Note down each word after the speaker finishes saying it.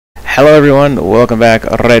Hello everyone, welcome back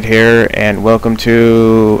right here, and welcome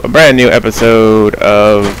to a brand new episode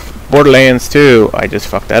of Borderlands 2. I just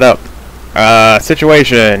fucked that up.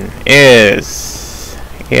 Situation is...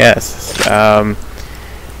 Yes,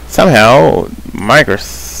 somehow my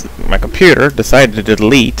computer decided to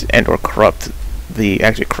delete and or corrupt the...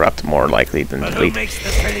 Actually corrupt more likely than delete.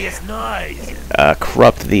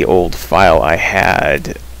 Corrupt the old file I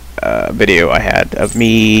had. Video I had of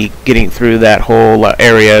me getting through that whole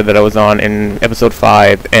area that I was on in episode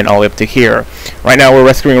 5 and all the way up to here. Right now we're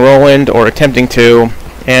rescuing Roland, or attempting to,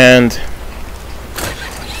 and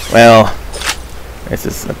well, this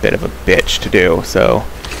is a bit of a bitch to do, so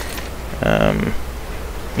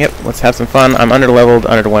yep, let's have some fun. I'm underleveled,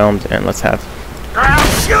 underwhelmed, and let's have...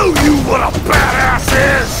 I'll show you what a badass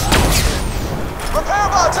is! Repair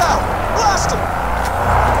bots out! Blast him!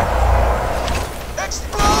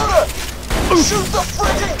 Shoot the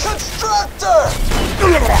friggin' constructor!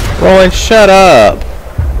 Roland, shut up!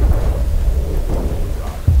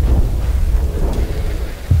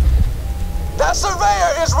 That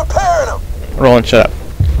surveyor is repairing him! Roland, shut up.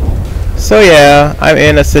 So yeah, I'm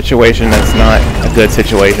in a situation that's not a good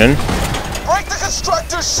situation. Break the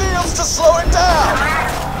constructor's shields to slow it down!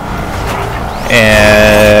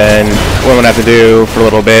 And what I'm gonna have to do for a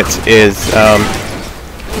little bit is,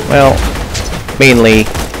 well, mainly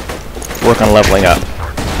work on leveling up.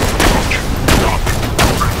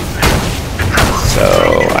 So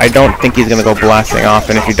I don't think he's gonna go blasting off,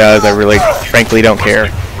 and if he does, I really frankly don't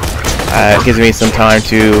care. It gives me some time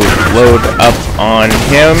to load up on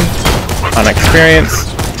him on experience,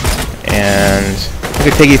 and I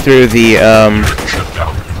could take you through the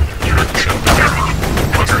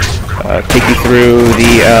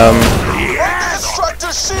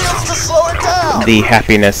the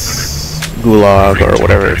happiness gulag, or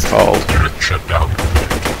whatever it's called.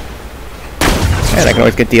 And I can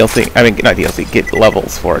always get DLC, I mean, not DLC, get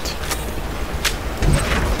levels for it.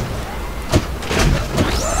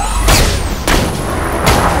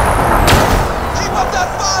 Keep up that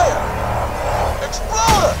fire!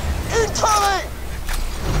 Exploder! Incoming!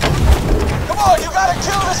 Come on, you gotta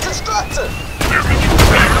kill this constructor!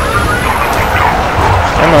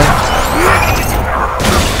 Come on.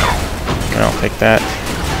 I'll take that.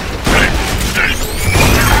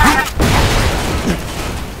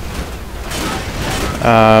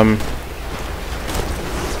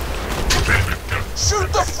 Shoot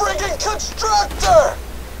the friggin' constructor!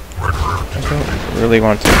 I don't really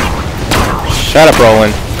want to. Shut up,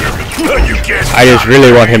 Roland. I just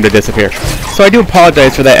really want him to disappear. So I do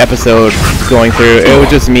apologize for that episode going through. It was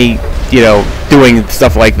just me, you know, doing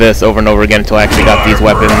stuff like this over and over again until I actually got these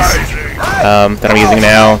weapons that I'm using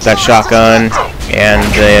now. That shotgun and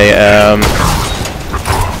the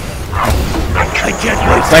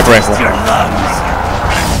sniper rifle.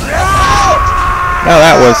 Now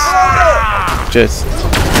that was just...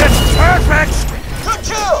 Perfect! Good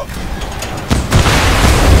kill!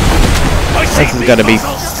 This is gonna be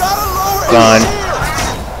fun.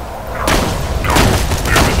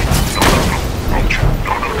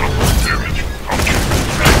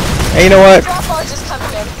 Hey, you know what?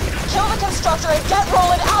 Kill the constructor and get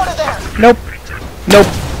Roland out of there! Nope. Nope.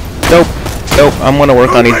 Nope. Nope. I'm gonna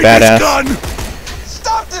work on these badass.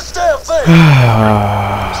 Stop this damn thing!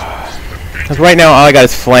 Because right now all I got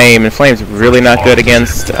is Flame, and Flame's really not good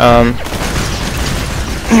against, well,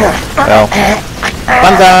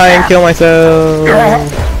 banzai and kill myself!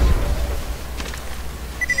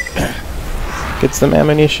 Get some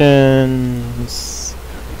ammunitions,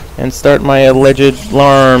 and start my alleged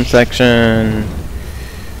alarm section.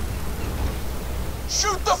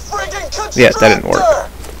 Shoot the friggin' constructor! Yeah, that didn't work.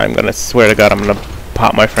 I'm gonna swear to God I'm gonna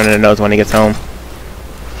pop my friend in the nose when he gets home.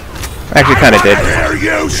 Actually, kind of did. Hear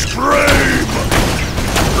you scream!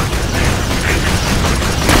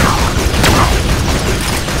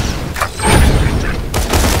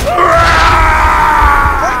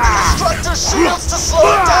 Break the constructor's shields to slow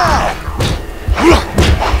it down!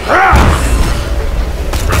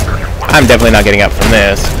 I'm definitely not getting up from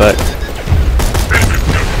this, but...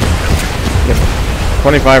 Yep.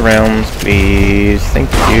 25 rounds, please.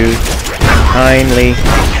 Thank you. Kindly.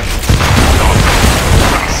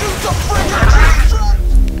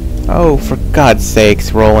 Oh, for God's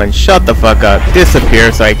sakes, Roland, shut the fuck up. Disappear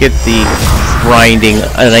so I get the grinding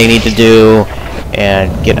that I need to do and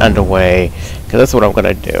get underway. Because that's what I'm going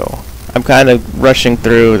to do. I'm kind of rushing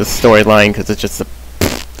through the storyline because it's just a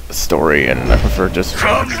story, and I prefer just...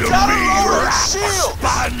 Come to me,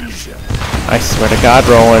 sponge! I swear to God,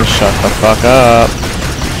 Roland, shut the fuck up.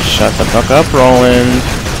 Shut the fuck up, Roland.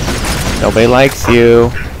 Nobody likes you.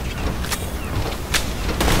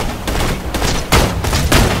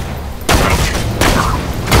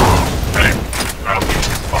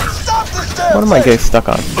 What am I getting stuck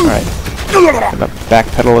on? Alright. Gonna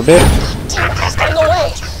backpedal a bit. Damn, he's getting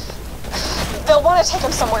away. They'll want to take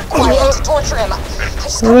him somewhere quiet to torture him.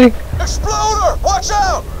 Really? Exploder! Watch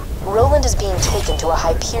out! Roland is being taken to a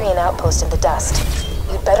Hyperion outpost in the dust.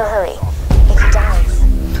 You'd better hurry. If he dies...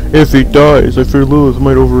 If he dies, I fear Lewis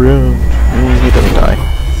might overreact. He doesn't die.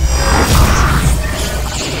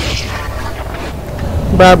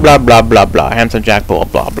 Blah blah blah blah blah. Handsome Jack Bull.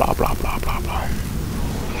 Blah blah blah blah blah blah.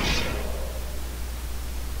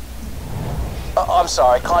 I'm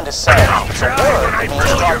sorry, condescend. It's a word. It means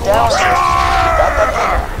drop down. You got that?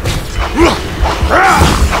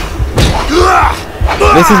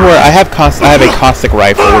 This is where I have a caustic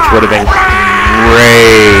rifle, which would have been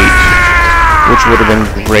great. Which would have been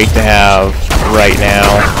great to have right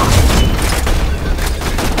now.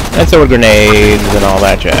 And so with grenades and all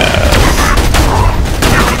that jazz.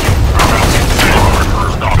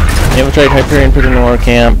 Infiltrate Hyperion prisoner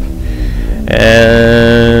camp.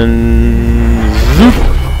 And zoop,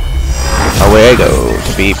 away I go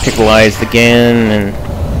to be pickleized again. And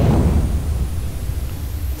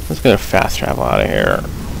let's get a fast travel out of here.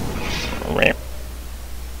 Ramp.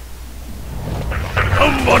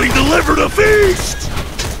 Somebody delivered a feast!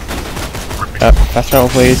 Fast travel,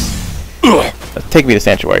 please. Take me to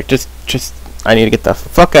Sanctuary. Just, I need to get the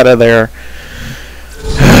fuck out of there,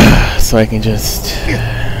 so I can just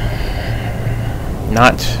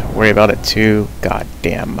not worry about it too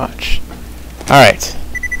goddamn much. All right.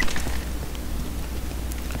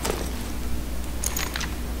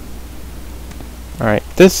 All right.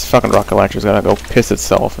 This fucking rocket launcher's gonna go piss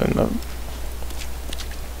itself in the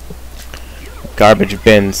garbage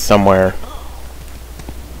bin somewhere.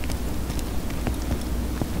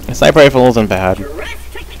 The sniper rifle isn't bad.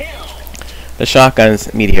 The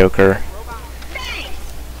shotgun's mediocre.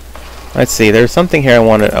 Let's see, there's something here I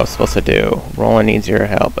was supposed to do. Roland needs your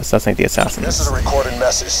help. Assassinate the assassins. This is a recorded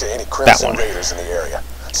message to any Crimson Raiders in the area.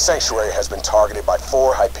 Sanctuary has been targeted by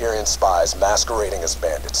 4 Hyperion spies masquerading as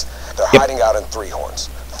bandits. They're hiding out in Three Horns.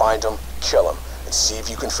 Find them, kill them, and see if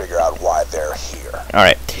you can figure out why they're here.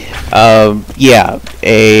 Alright. Yeah,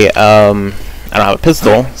 I don't have a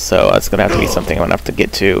pistol, so that's gonna have to be something I'm gonna have to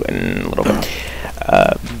get to in a little bit.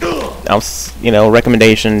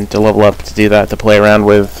 Recommendation to level up to do that, to play around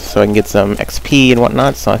with, so I can get some XP and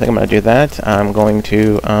whatnot. So I think I'm gonna do that. I'm going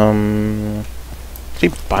to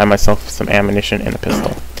actually buy myself some ammunition and a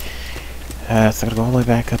pistol. So I'm gonna go all the way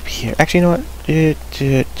back up here. Actually, you know what?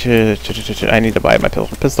 I need to buy my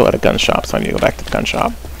pistol at a gun shop, so I need to go back to the gun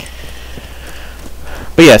shop.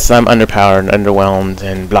 But yes, I'm underpowered, underwhelmed,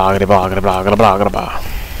 and blah blah blah blah blah blah blah.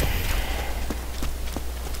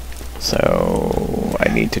 So I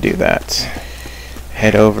need to do that.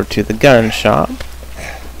 Head over to the gun shop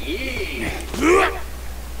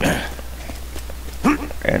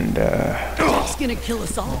and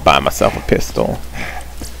buy myself a pistol.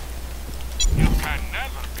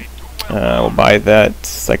 We'll buy that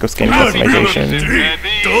psycho skin customization.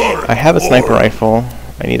 I have a sniper rifle.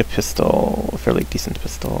 I need a pistol, a fairly decent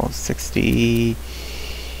pistol. 60. Is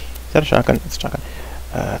that a shotgun? It's a shotgun.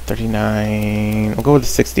 39. We'll go with the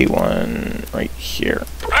 61 right here.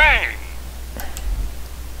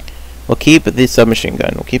 We'll keep the submachine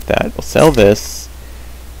gun. We'll keep that. We'll sell this,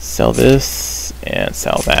 and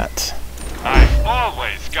sell that. I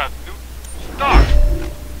always got new stock.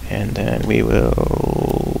 And then we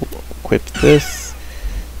will equip this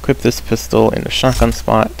pistol in the shotgun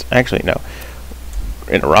spot. Actually, no.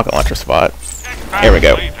 In a rocket launcher spot. There we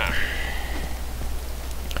go.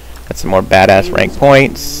 Got some more badass rank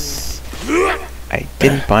points. I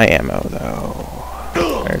didn't buy ammo though.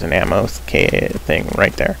 There's an ammo thing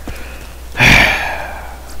right there.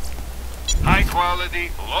 High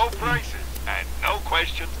quality, low prices, and no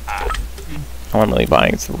questions asked. All I'm really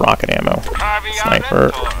buying is rocket ammo,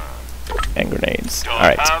 sniper, and grenades.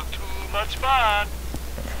 Alright. Too much fun.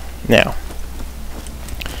 Now,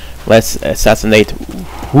 let's assassinate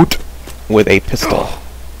Hoot with a pistol.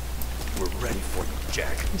 We're ready for you,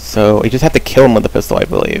 Jack. So, you just have to kill him with a pistol, I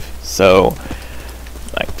believe. So,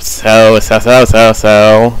 like, so. All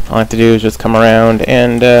I have to do is just come around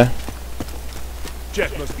and,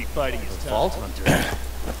 Jack must be fighting his Vault Hunter.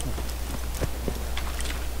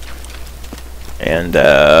 and,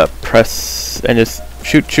 press, and just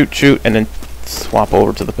shoot, and then swap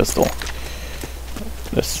over to the pistol.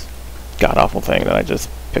 This god-awful thing that I just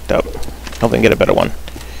picked up. Hopefully get a better one.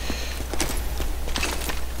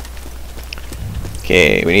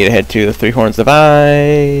 Okay, we need to head to the Three Horns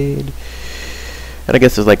Divide. And I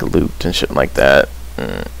guess there's like loot and shit like that.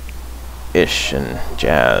 Ish and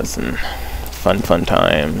jazz and fun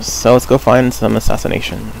times. So let's go find some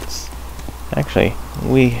assassinations. Actually,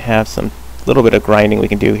 we have some little bit of grinding we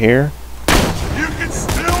can do here. You can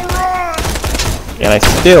still run. And I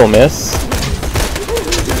still miss.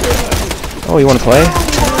 Oh, you want to play?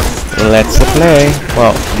 Let's play.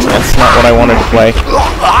 Well, that's not what I wanted to play.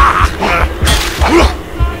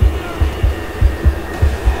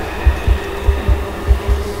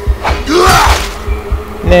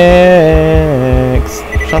 Next.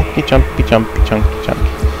 Chunky, chunky, chunky, chunky, chunky.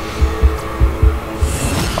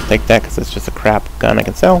 I'll take that because it's just a crap gun I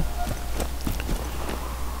can sell.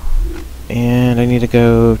 And I need to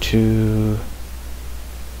go to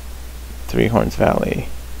Three Horns Valley.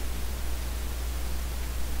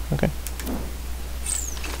 Okay.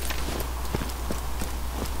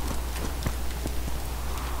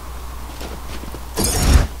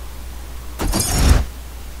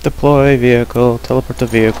 Deploy vehicle, teleport the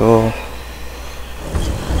vehicle,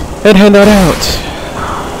 and hand that out.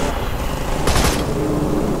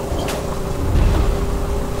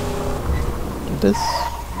 This.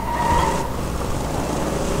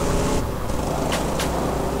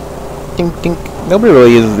 Dink dink. Nobody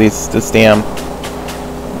really uses this damn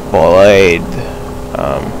blade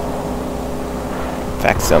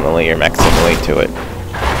facsimile or maximile to it.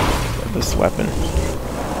 This weapon.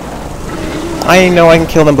 I know I can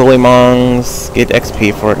kill them bully mongs, get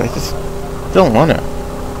XP for it. I just don't wanna.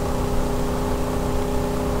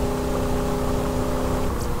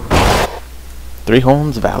 Three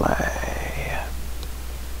Horns Valley.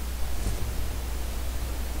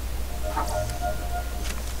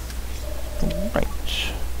 Right.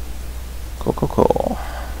 Cool, cool, cool.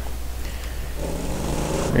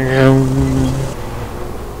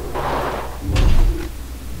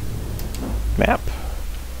 Map.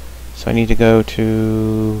 So I need to go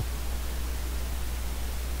to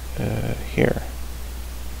here,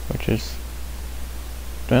 which is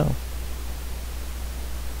well,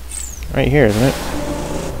 right here, isn't it?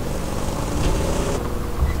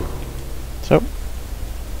 So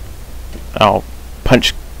I'll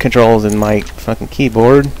punch controls in my fucking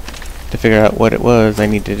keyboard to figure out what it was I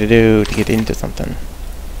needed to do to get into something.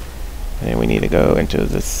 And then we need to go into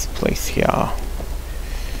this place here.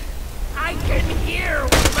 I can hear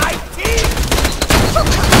with my teeth.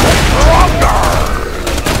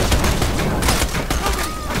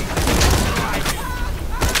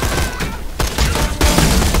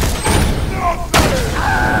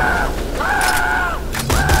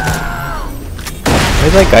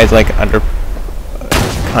 There's like guys like under,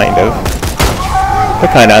 kind of.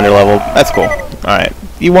 They're kind of underleveled. That's cool. All right,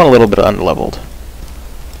 you want a little bit of underleveled.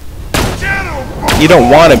 You don't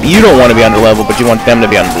want to be underleveled, but you want them to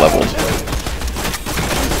be underleveled.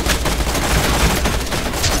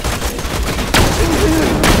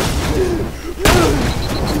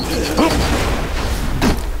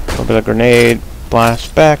 A little bit of grenade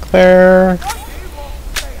blast back there.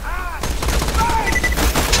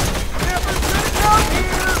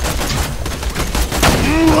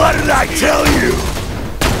 What did I tell you?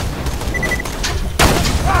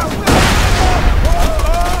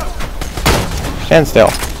 Stand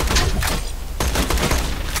still.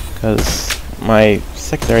 Because my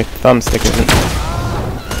secondary thumbstick isn't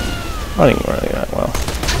running really that well.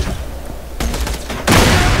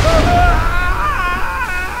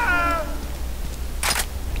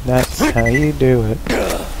 That's how you do it.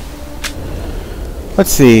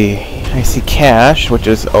 Let's see. I see cash, which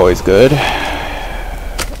is always good.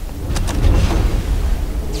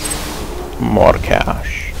 More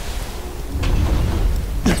cash.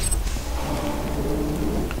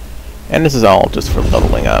 And this is all just for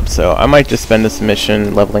leveling up, so I might just spend this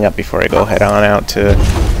mission leveling up before I go head on out to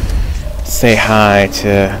say hi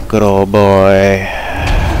to good old boy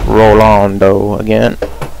Rolando again.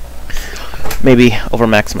 Maybe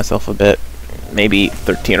overmax myself a bit, maybe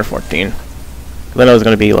 13 or 14. Then I was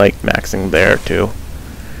going to be like maxing there too.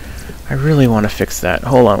 I really want to fix that.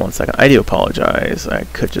 Hold on one second. I do apologize. I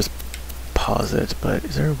could just pause it, but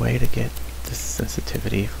is there a way to get this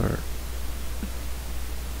sensitivity for...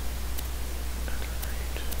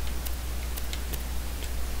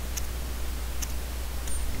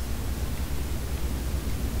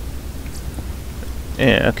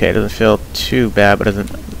 Yeah, okay, it doesn't feel too bad, but it doesn't...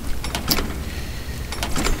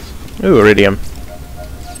 Ooh, iridium.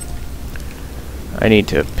 I need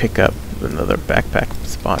to pick up another backpack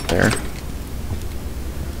spot there.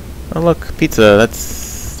 Oh look, pizza,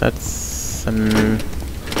 that's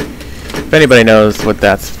if anybody knows what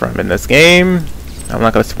that's from in this game, I'm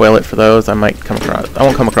not going to spoil it for those. I won't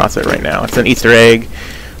come across it right now. It's an Easter egg.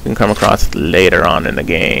 We can come across it later on in the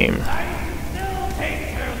game.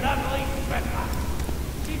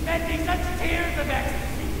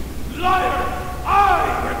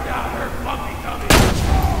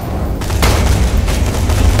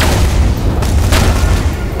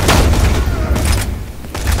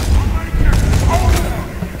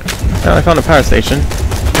 Oh, I found a power station.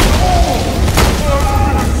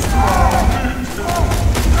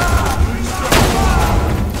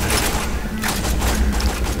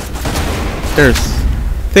 There's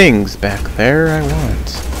things back there I want.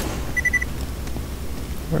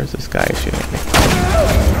 Where's this guy shooting at me?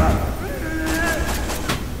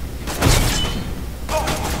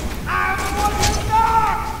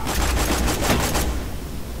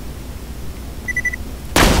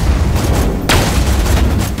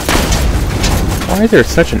 Why is there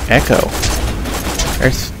such an echo?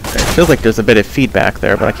 It feels like there's a bit of feedback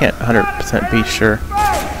there, but I can't 100% be sure.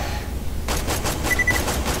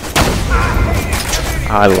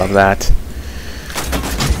 Oh, I love that.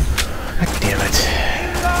 God damn it.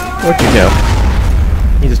 Where'd you go?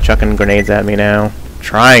 He's just chucking grenades at me now.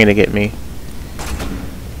 Trying to get me.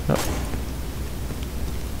 Oh.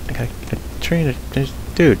 I got a train to...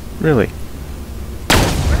 Dude, really?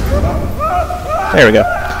 There we go.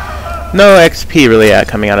 No XP really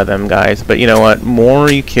coming out of them guys, but you know what?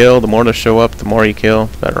 More you kill, the more they show up, the more you kill,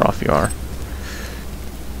 the better off you are.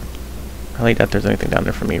 I like that there's anything down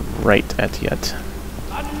there for me right at yet.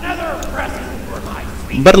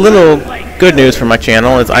 But a little good news for my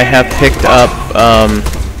channel is I have picked up,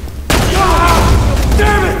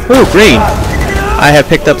 ooh, green! I have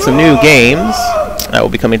picked up some new games that will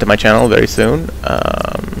be coming to my channel very soon.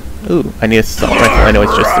 Ooh, I need a assault rifle, I know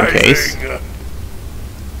it's just in case.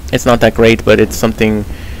 It's not that great, but it's something,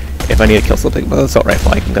 if I need to kill something with an assault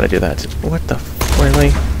rifle, I'm gonna do that. What the f***, really?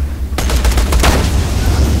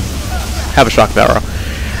 Have a shock barrel.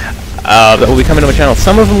 That will be coming to my channel.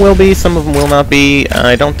 Some of them will be, some of them will not be.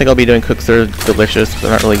 I don't think I'll be doing Cooks Are Delicious.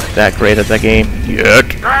 They're not really that great at that game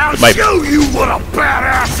yet. I'll show you what a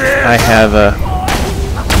badass is! I have a...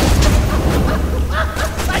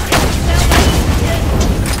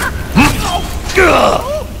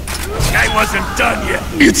 I wasn't done yet.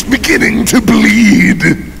 It's beginning to bleed.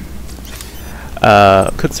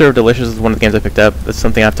 Cooks Are Delicious is one of the games I picked up. It's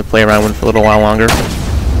something I have to play around with for a little while longer.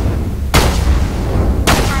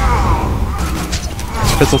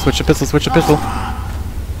 Pistol, switch a pistol, switch a pistol.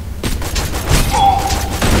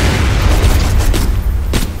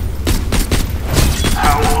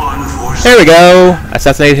 There we go!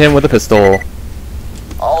 Assassinated him with a pistol.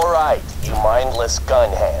 Alright, you mindless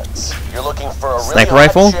gun hands. You're looking for a really Sniper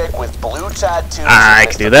rifle? chick with blue tattoos I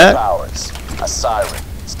can do that. Powers. A siren,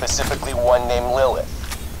 specifically one named Lilith.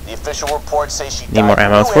 The official reports say she Need more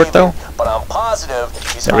ammo for it though? But I'm positive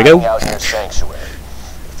she's There we hiding go. out near Sanctuary.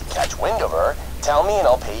 If you catch wind of her, tell me and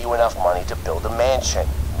I'll pay you enough money to build a mansion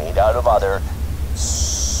made out of other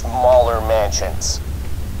smaller mansions.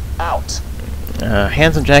 Out.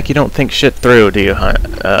 Handsome Jack, you don't think shit through, do you,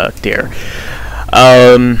 dear?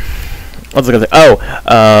 What's I gonna say? Oh,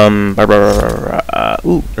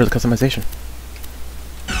 ooh, there's a customization.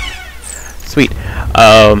 Sweet.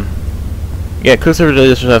 Yeah, Cooks Are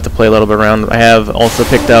Delicious I have to play a little bit around. I have also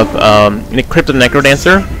picked up Crypt of the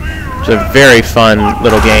Necrodancer, which is a very fun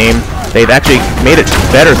little game. They've actually made it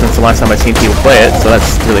better since the last time I've seen people play it, so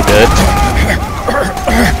that's really good.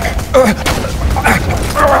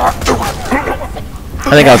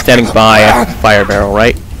 I think I was standing by a fire barrel,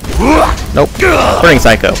 right? Nope. Burning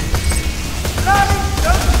Psycho.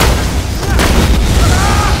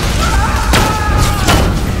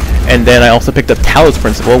 And then I also picked up Talos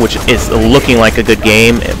Principle, which is looking like a good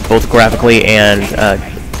game, both graphically and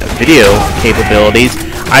video capabilities.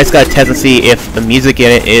 I just got to test and see if the music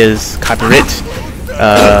in it is copyright,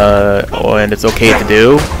 and it's okay to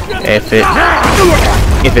do. If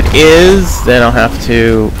it is, then I'll have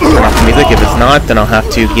to turn off the music. If it's not, then I'll have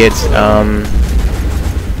to get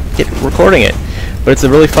recording it. But it's a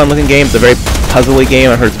really fun looking game. It's a very puzzly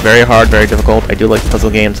game. I heard it's very hard, very difficult. I do like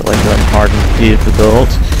puzzle games. I like them hard and difficult.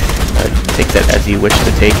 Take that as you wish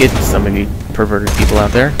to take it. Some of you perverted people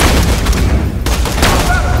out there.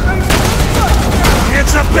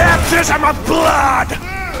 It's a baptism of blood!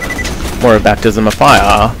 Or a baptism of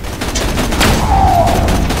fire.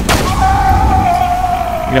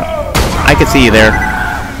 You know, I can see you there.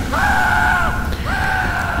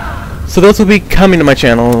 So those will be coming to my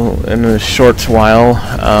channel in a short while.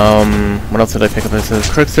 What else did I pick up? This is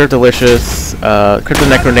Cooks Are Delicious, Crypt of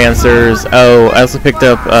the Necrodancers. Oh, I also picked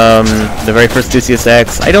up the very first Lucius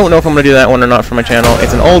X. I don't know if I'm going to do that one or not for my channel.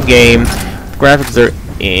 It's an old game. The graphics are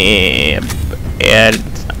and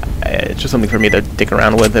it's just something for me to dick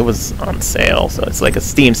around with. It was on sale, so it's like a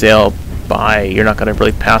Steam sale. Buy. You're not going to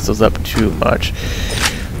really pass those up too much.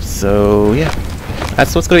 So yeah,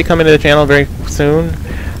 that's what's going to be coming to the channel very soon.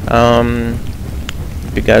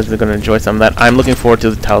 You guys are going to enjoy some of that. I'm looking forward to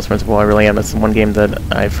the Talos Principle. I really am. It's one game that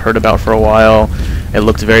I've heard about for a while. It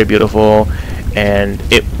looked very beautiful, and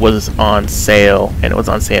it was on sale, and it was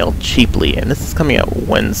on sale cheaply. And this is coming out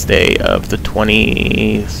Wednesday of the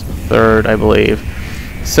 23rd, I believe.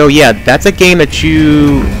 So yeah, that's a game that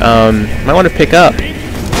you might want to pick up.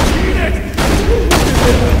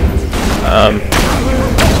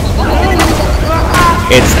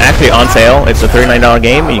 It's actually on sale. It's a $39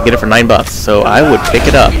 game, and you get it for $9. So I would pick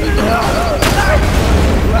it up.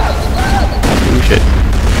 You should.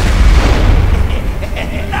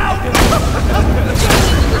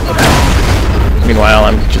 Meanwhile,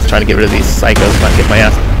 I'm just trying to get rid of these psychos, not get my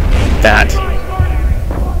ass that.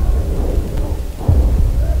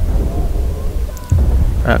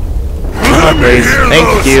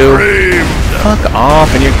 Thank you. Fuck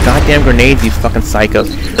off and your goddamn grenades, you fucking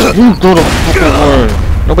psychos. You go to fucking work.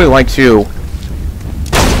 Nobody likes you.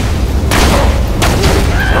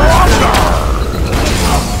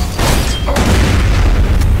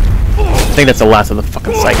 I think that's the last of the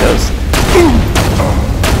fucking psychos.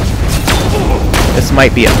 This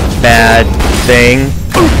might be a bad thing.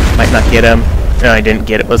 Might not get him. No, I didn't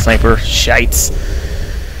get it with a sniper. Shites.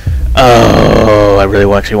 Oh, I really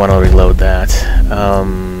actually want to reload that.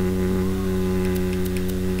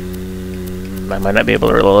 I might not be able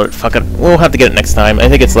to reload it. Fuck it. We'll have to get it next time. I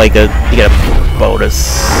think it's like you get a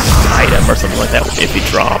bonus item or something like that if it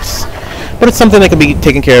drops. But it's something that can be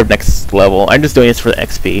taken care of next level. I'm just doing this for the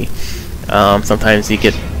XP. Sometimes you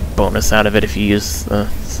get bonus out of it if you use the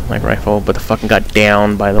sniper rifle, but the fucking got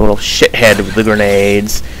down by the little shithead with the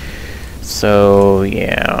grenades. So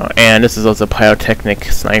yeah, and this is also a pyrotechnic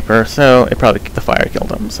sniper, so it probably the fire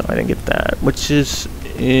killed him. So I didn't get that, which is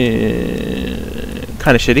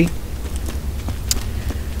kind of shitty.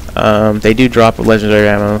 They do drop legendary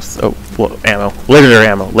ammo. So, well,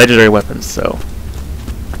 legendary weapons. So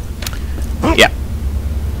yeah,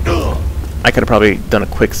 I could have probably done a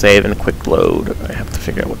quick save and a quick load. I have to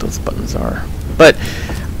figure out what those buttons are, but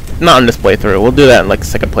not in this playthrough. We'll do that in like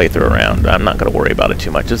second playthrough around. I'm not going to worry about it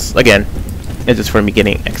too much. Just again, it's just for me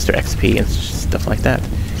getting extra XP and stuff like that.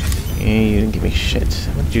 You didn't give me shit.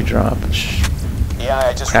 What did you drop? Yeah,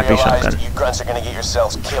 I just Crappy realized shotgun. you grunts are gonna get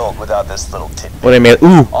yourselves killed without this little tip. What I made?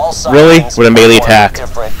 Ooh, really? With a melee attack.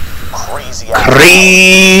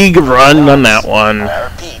 Krieg, run on that one. I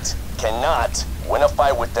repeat, cannot win a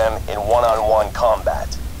fight with them in one-on-one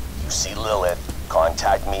combat. You see Lilith,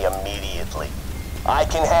 contact me immediately. I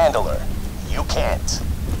can handle her. You can't.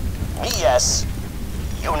 Me, yes.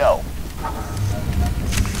 You know.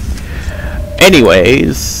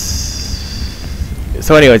 Anyways,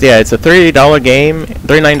 yeah, it's a $30 game,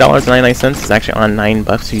 $39.99. It's actually on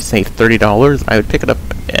 $9, so you save $30. I would pick it up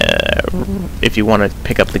if you want to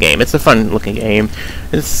pick up the game. It's a fun-looking game.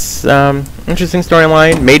 It's interesting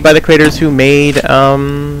storyline, made by the creators who made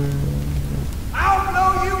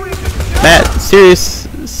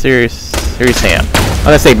Serious Sam. I'm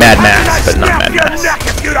gonna say Mad Max, but not Mad Max.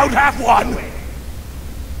 If you don't have one.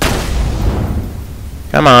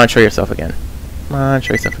 Come on, show yourself again. Come on,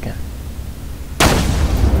 show yourself again.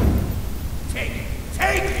 Take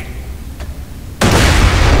it.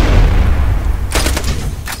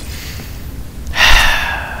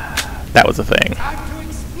 That was a thing. Time to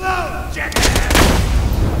explode,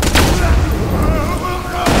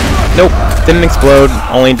 Nope, didn't explode.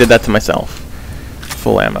 Only did that to myself.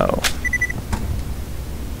 Full ammo.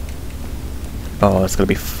 Oh, it's gonna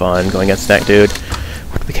be fun going against that dude.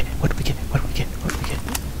 What do we get? What do we get? What do we get? What do we get?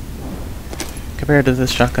 Compared to this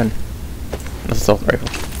shotgun. That's an assault rifle.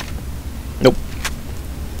 Nope.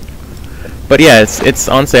 But yeah, it's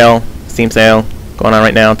on sale. Steam sale. Going on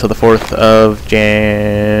right now until the 4th of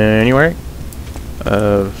January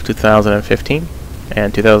of 2015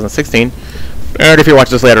 and 2016. And if you watch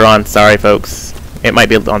this later on, sorry folks. It might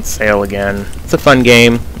be on sale again. It's a fun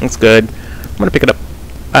game. It's good. I'm gonna pick it up.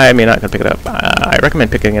 I mean, not gonna pick it up. I recommend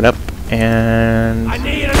picking it up. And I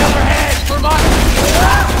need another head for my.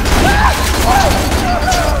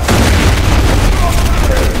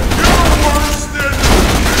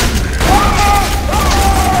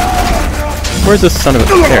 where's this son of a?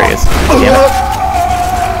 There he is. Damn it.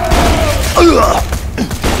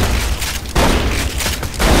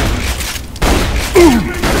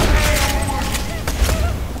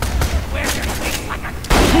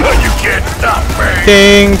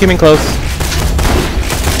 Ding! Getting close.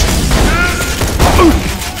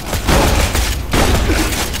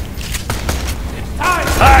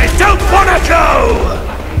 I don't wanna go!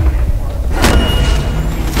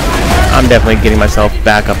 I'm definitely getting myself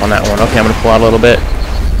back up on that one. Okay, I'm gonna pull out a little bit.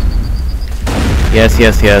 Yes,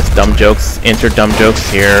 yes, yes. Dumb jokes. Enter dumb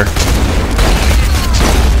jokes here.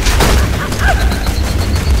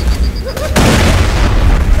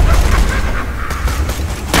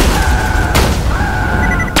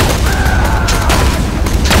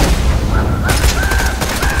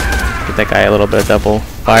 Get that guy a little bit of double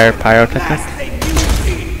fire pyrotechnic.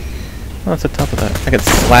 Oh, what's the top of that? I could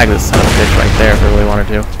slag this son of a bitch right there if I really wanted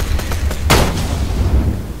to.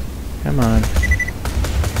 Come on.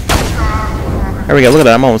 There we go, look at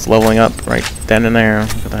that, I'm almost leveling up right then and there.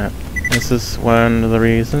 Look at that. This is one of the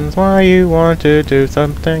reasons why you want to do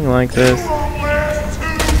something like this.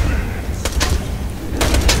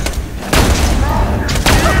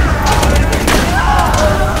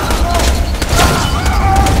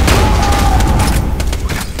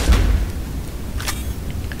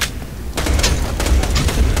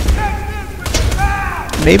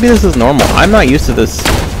 Maybe this is normal. I'm not used to this.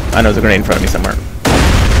 I know there's a grenade in front of me somewhere.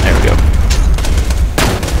 There we go.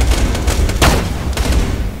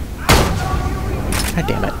 God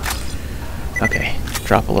damn it. Okay,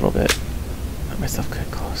 drop a little bit. Let myself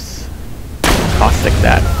get close. Caustic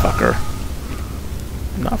that fucker.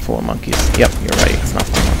 I'm not full of monkeys. Yep, you're right. It's not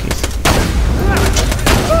full of monkeys.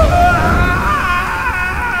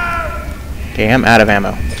 Okay, I'm out of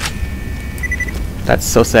ammo. That's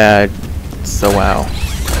so sad. So wow.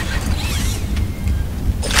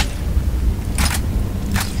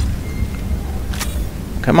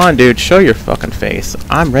 Come on, dude, show your fucking face.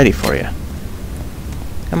 I'm ready for you.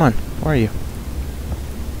 Come on, where are you?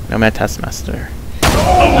 Nomad Taskmaster.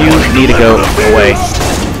 You need to go away.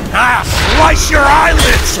 Slice your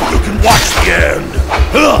eyelids so you can watch the end.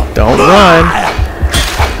 Don't run.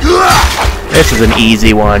 This is an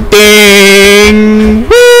easy one. Ding!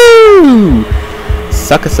 Woo!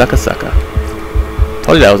 Sucka, sucka, sucka.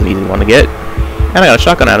 Told you that was an easy one to get. And I got a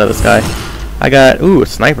shotgun out of this guy. I got, ooh, a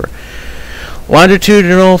sniper.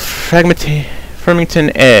 Longitudinal Farmington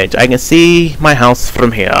Edge. I can see my house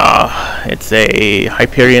from here. It's a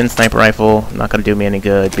Hyperion sniper rifle. Not going to do me any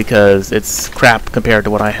good because it's crap compared to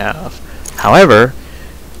what I have. However,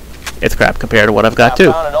 it's crap compared to what I've got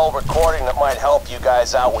too. I found an old recording that might help you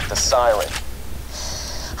guys out with the siren.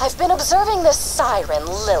 I've been observing this siren,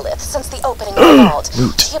 Lilith, since the opening of the vault.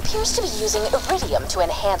 She appears to be using iridium to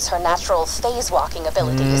enhance her natural phase-walking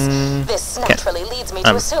abilities. This naturally leads me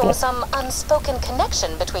to assume some unspoken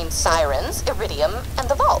connection between sirens, iridium, and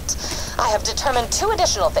the vault. I have determined two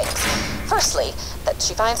additional things. Firstly, that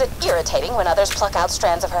she finds it irritating when others pluck out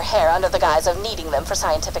strands of her hair under the guise of needing them for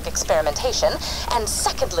scientific experimentation. And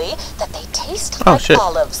secondly, that they taste like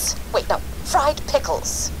olives. Wait, no, fried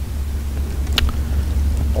pickles.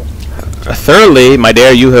 Thirdly, my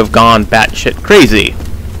dear, you have gone batshit crazy.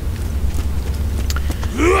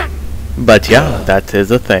 But yeah, that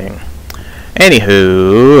is a thing.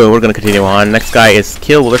 Anywho, we're gonna continue on. Next guy is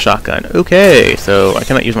killed with a shotgun. Okay, so I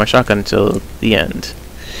cannot use my shotgun until the end.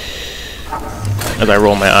 As I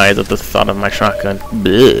roll my eyes at the thought of my shotgun.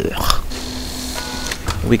 Blech.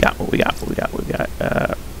 We got.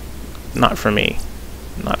 Not for me.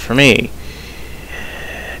 Not for me.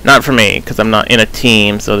 Not for me, because I'm not in a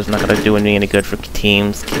team, so there's not going to do me any good for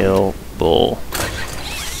teams. Kill. Bull.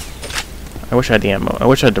 I wish I had the ammo. I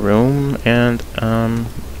wish I had the room, and,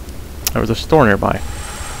 there was a store nearby.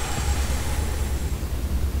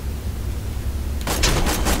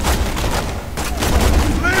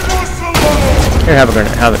 Here, have a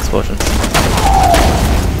grenade. Have explosions.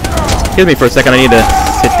 Excuse me for a second, I need to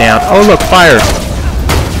sit down. Oh, look, fire!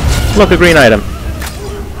 Look, a green item.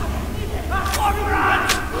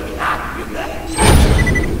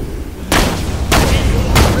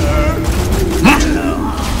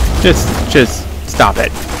 Just stop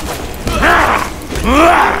it.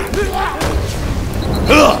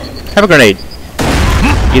 Have a grenade.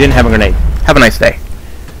 You didn't have a grenade. Have a nice day.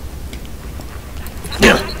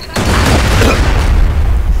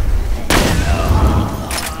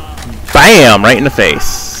 Bam! Right in the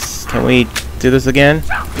face. Can we do this again?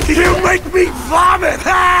 You make me vomit!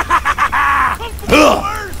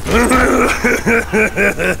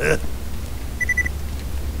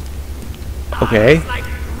 Okay.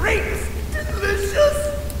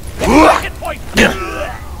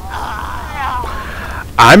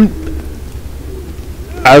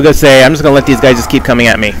 I was gonna say, I'm just gonna let these guys just keep coming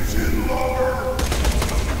at me.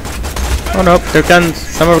 Oh nope, they're guns.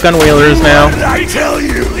 Some are gun wheelers now. I tell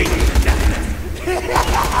you.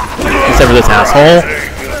 Except for this asshole.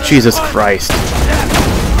 Jesus Christ.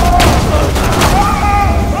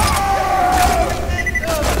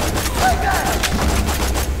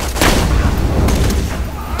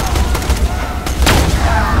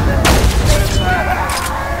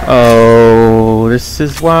 Oh, this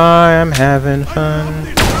is why I'm having fun.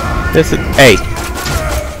 This is... Hey.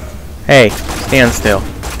 Hey, stand still.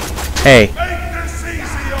 Hey.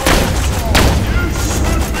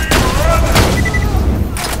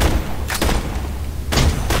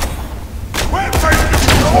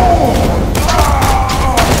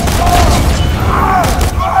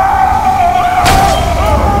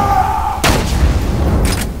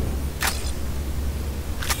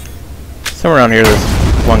 Somewhere around here there's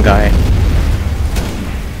one guy.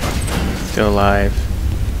 Still alive.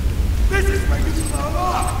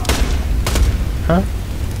 Huh?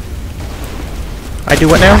 I do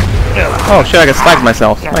what now? Oh shit, I got slagged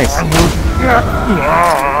myself. Nice.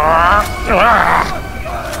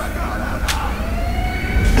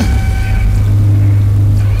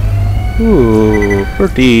 Ooh,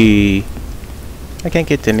 pretty. I can't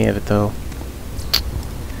get to any of it though.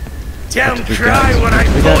 Don't cry when I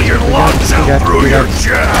pull your lungs out through your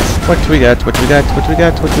chest! What we got? What we got? What we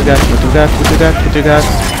got? What we got? What we got? What we got? What we got?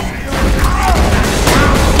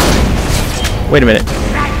 Wait a minute.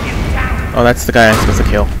 Oh, that's the guy I'm supposed to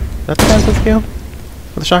kill. Is that the guy I'm supposed to kill?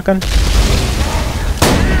 With a shotgun? It's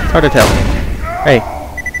hard to tell. Hey.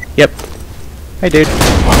 Yep. Hey, dude.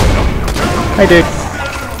 Hey, dude.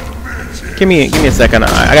 Give me a second.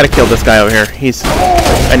 I gotta kill this guy over here. He's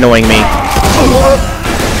annoying me.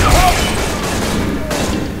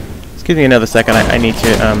 Excuse me another second. I need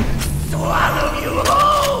to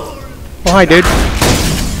Oh, hi, dude.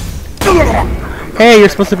 Hey, you're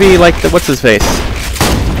supposed to be like the what's his face?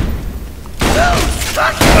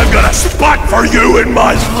 I've got a spot for you in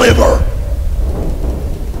my liver.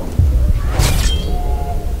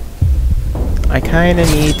 I kind of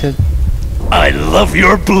need to. I love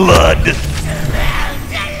your blood.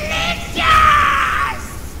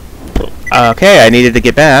 Okay, I needed to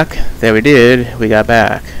get back. There we did. We got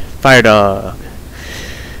back. Fire dog.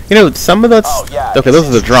 You know, some of those. Okay, those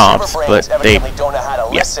are the drops, but they. Don't know how to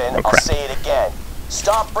listen. Oh, I'll crap. say it again.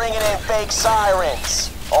 Stop bringing in fake sirens.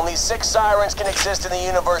 Only 6 sirens can exist in the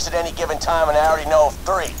universe at any given time, and I already know of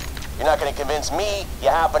 3. You're not going to convince me you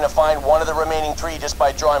happen to find one of the remaining 3 just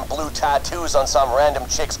by drawing blue tattoos on some random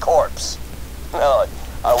chick's corpse. Well,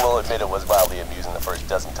 I will admit it was wildly amusing the first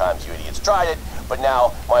dozen times you idiots tried it, but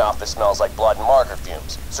now my office smells like blood and marker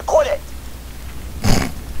fumes. So quit it!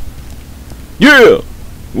 Yeah!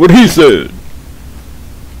 What he said!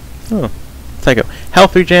 Oh. Psycho.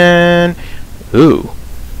 Health regen! Ooh.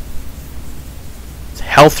 It's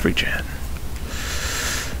health regen.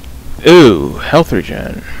 Ooh, health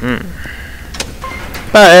regen.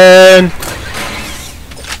 Button!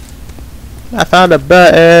 I found a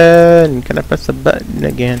button! Can I press the button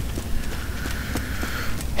again?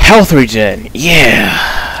 Health regen!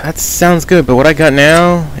 Yeah! That sounds good, but what I got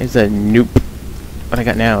now is a nope. What I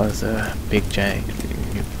got now is a big giant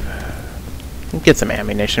nope. Get some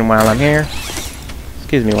ammunition while I'm here.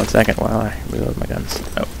 Excuse me 1 second while I reload my guns.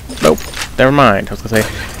 Oh, nope. Never mind. I was gonna say,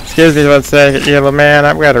 excuse me 1 second, yellow man.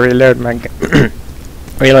 I've got to reload my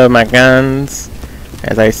reload my guns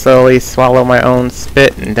as I slowly swallow my own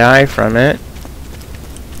spit and die from it.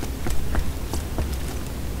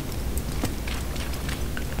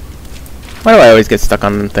 Why do I always get stuck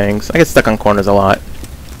on things? I get stuck on corners a lot.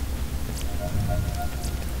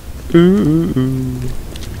 Ooh, ooh.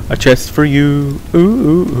 A chest for you. Ooh,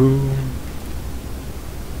 ooh, ooh.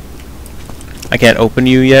 I can't open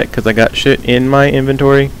you yet because I got shit in my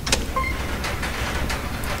inventory.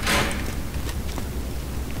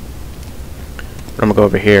 I'm gonna go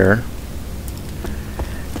over here.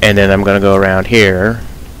 And then I'm gonna go around here.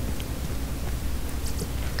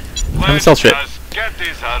 I'm sell shit.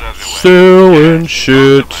 Selling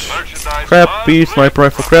shit. Crappy sniper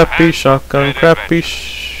rifle, crappy shotgun, crappy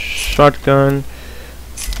shotgun.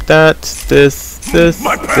 That's this.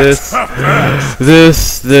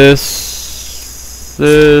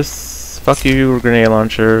 Fuck you, grenade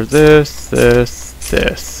launcher. This.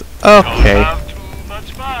 Okay.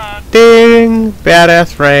 Ding!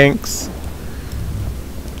 Badass ranks.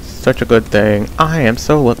 Such a good thing. I am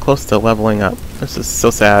so close to leveling up. This is so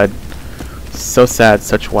sad. So sad,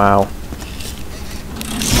 such wow.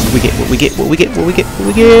 What we get.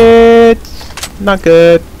 Not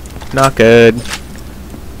good. Not good.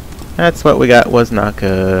 That's what we got was not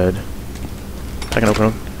good. I can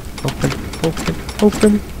open.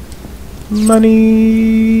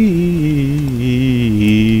 Monies.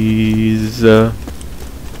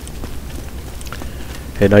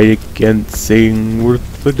 And I can't sing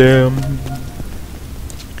worth a damn.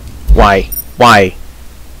 Why? I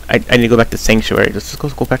need to go back to Sanctuary. Let's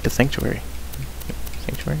just go back to Sanctuary.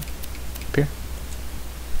 Sanctuary? Up here?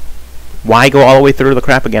 Why go all the way through the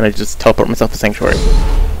crap again? I just teleport myself to Sanctuary.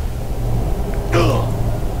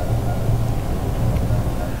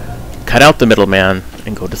 Cut out the middleman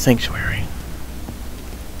and go to Sanctuary.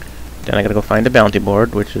 Then I gotta go find a bounty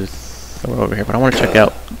board, which is somewhere over here. But I want to check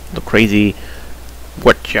out the crazy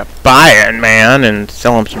what you buying, man, and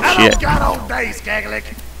sell him some shit.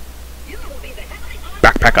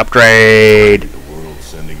 Backpack upgrade. The world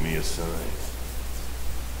sending me a sign.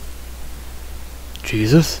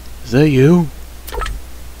 Jesus, is that you?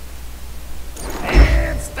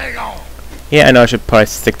 Yeah, I know I should probably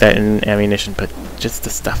stick that in ammunition, but just the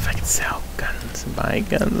stuff I can sell. Guns and buy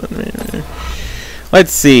guns.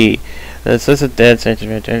 Let's see. This is a dead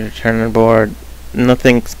turn on board.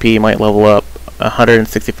 Nothing XP might level up.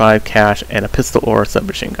 165 cash and a pistol or a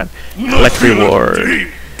submachine gun. Collect reward. Deep,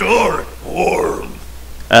 dark, warm.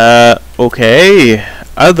 Okay.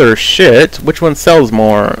 Other shit. Which one sells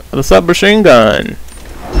more? The submachine gun.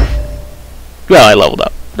 Well, I leveled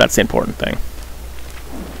up. That's the important thing.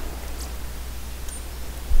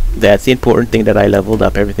 That's the important thing, that I leveled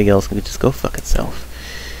up. Everything else can just go fuck itself.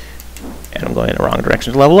 And I'm going in the wrong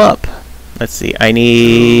direction to level up. Let's see. I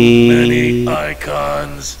need... Many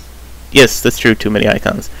icons. Yes, that's true. Too many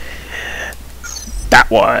icons. That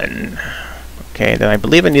one. Okay, then I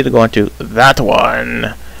believe I need to go on to that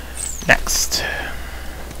one. Next.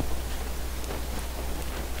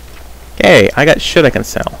 Okay, I got shit I can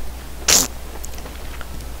sell.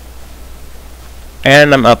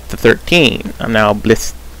 And I'm up to 13. I'm now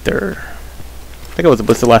blister. I think it was a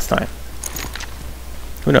blister last time.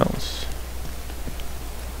 Who knows?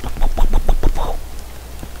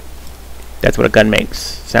 That's what a gun makes.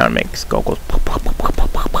 Sound makes. Goes.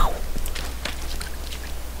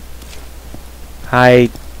 Hi,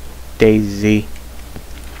 Daisy.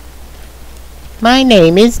 My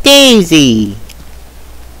name is Daisy.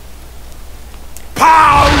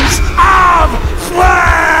 Pounds of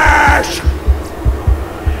flesh!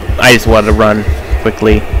 I just wanted to run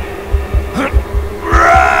quickly.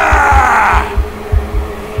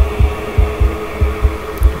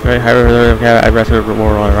 I rescued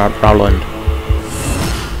Roland.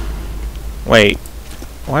 Wait,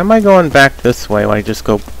 why am I going back this way when I just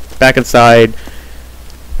go back inside?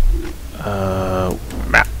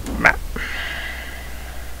 Map.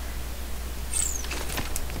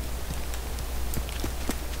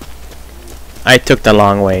 I took the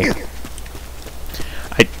long way.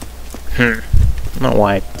 I don't know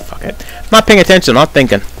why. Fuck it. I'm not paying attention. Not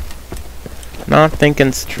thinking. Not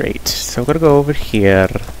thinking straight. So I'm gonna go over here.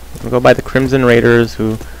 I'm gonna go by the Crimson Raiders,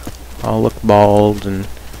 who all look bald and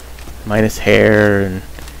minus hair and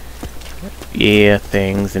yeah,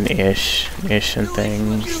 things and ish and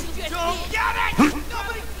things.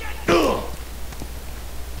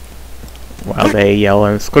 While they yell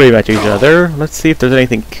and scream at each other, let's see if there's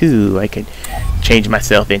anything cool I can change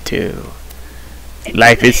myself into.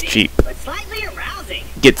 Life is cheap.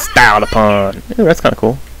 Get styled upon. Ooh, that's kind of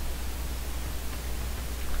cool.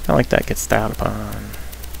 I like that. Get styled upon.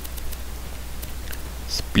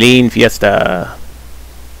 Spleen Fiesta.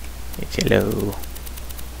 It's yellow.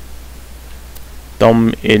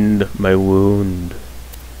 Thumb in my wound.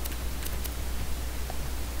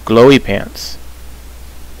 Glowy pants.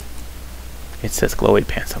 It says glowy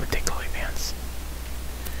pants. I would take glowy pants.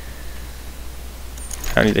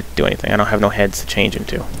 I don't need to do anything. I don't have no heads to change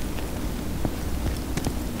into.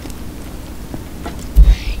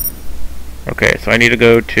 Okay, so I need to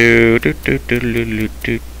go to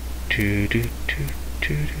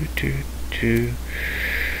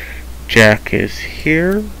Jack is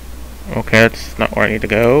here. Okay, that's not where I need to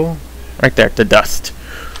go. Right there, the dust.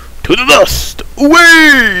 To the dust!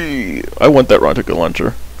 Away! I want that rocket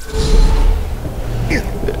launcher.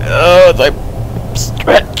 As I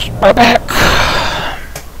stretch my back.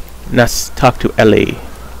 Let's talk to Ellie.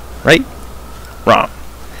 Right? Wrong.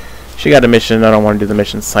 She got a mission. I don't want to do the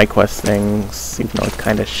mission side quest things, even though I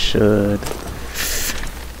kind of should.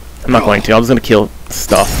 I'm not going to. I'm just going to kill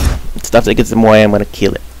stuff. Stuff that gets in the way, I'm going to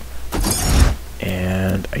kill it.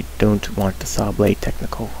 And I don't want the saw blade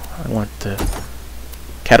technical. I want the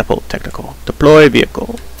catapult technical. Deploy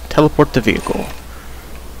vehicle. Teleport the vehicle.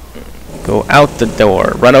 Go out the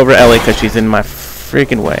door. Run over Ellie because she's in my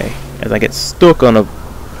freaking way. As I get stuck on a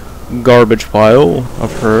garbage pile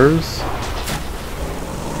of hers.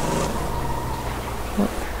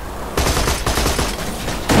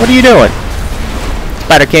 What are you doing?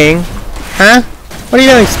 Spider King? Huh? What are you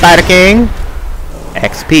doing, Spider King?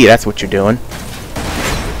 XP, that's what you're doing.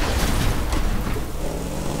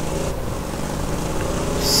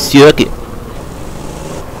 Suck it.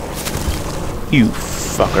 You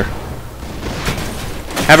fucker.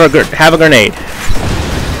 Have a grenade.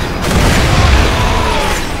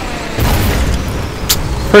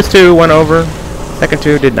 First two went over. Second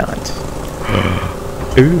two did not.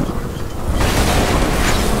 Ooh.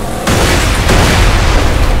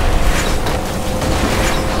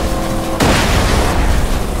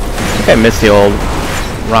 I think I missed the old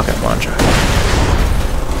rocket launcher.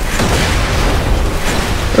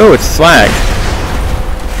 Oh, it's slag.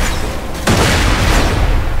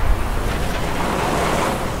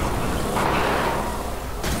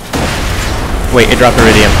 Wait, it dropped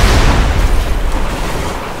iridium.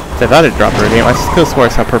 I thought it dropped iridium. I still swear I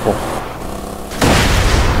saw purple.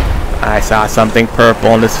 I saw something purple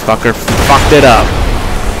and this fucker fucked it up.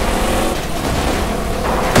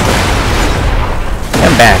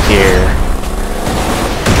 Come back here.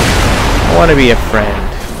 I want to be a friend.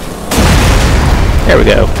 There we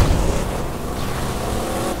go.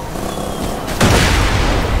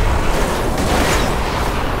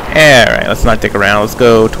 Alright, let's not dick around. Let's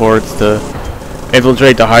go towards the...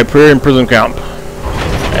 infiltrate the Hyperion prison camp.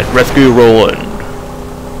 And rescue Roland.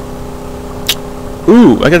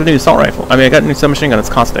 Ooh, I got a new assault rifle. I mean, I got a new submachine gun. It's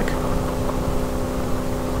caustic.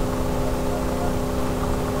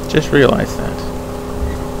 Just realized that.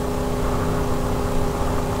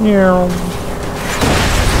 Yeah.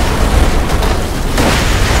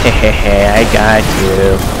 Hehehe, I got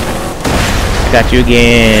you. I got you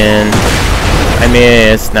again. I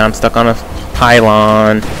missed. Now I'm stuck on a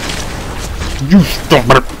pylon. You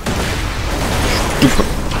stupid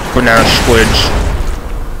banana squids.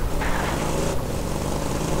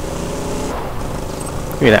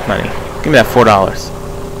 Give me that money. Give me that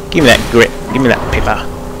 $4. Give me that grit. Give me that paper.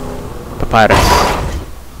 Papyrus.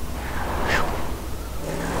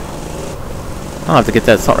 I'll have to get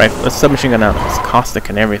that assault rifle. The submachine gun out. It's caustic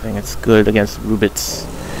and everything. It's good against Rubits.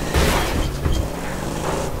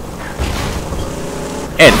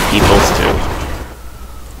 And peoples too.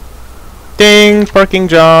 Ding! Parking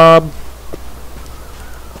job!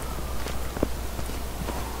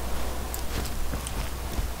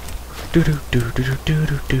 Do do do do do do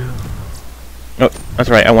do do. Oh, that's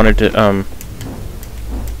right. I wanted to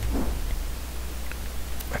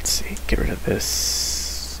let's see. Get rid of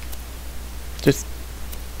this. Just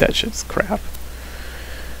that shit's crap.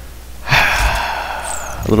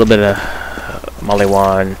 A little bit of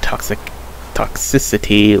Maliwan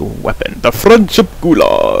toxicity weapon. The friendship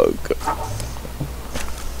gulag,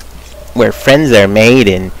 where friends are made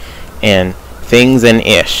and things and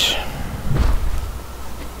ish.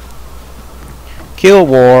 Kill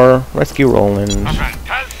war, rescue Roland. A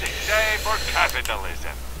fantastic day for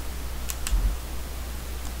capitalism.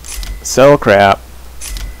 So crap.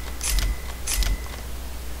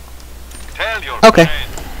 Tell your Okay.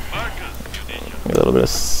 friend, Marcus, A little bit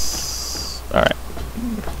of alright.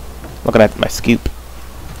 Looking at my scoop.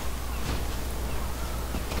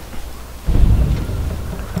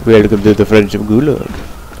 Welcome to the friendship gulag.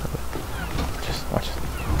 Just watch.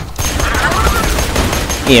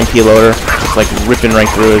 EMP loader, just like ripping right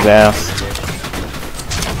through his ass.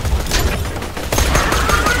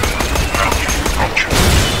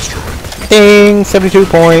 Ding! 72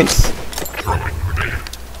 points.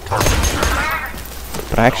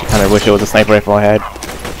 But I actually kind of wish it was a sniper rifle I had.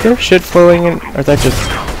 Is there shit flowing in, or is that just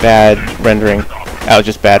bad rendering? That was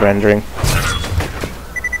just bad rendering.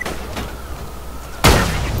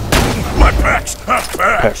 My pets have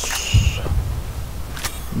pets.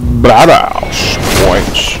 Badass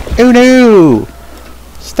points. Oh no!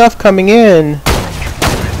 Stuff coming in.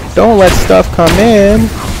 Don't let stuff come in.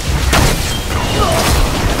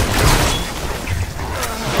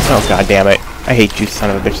 Oh god damn it! I hate you, son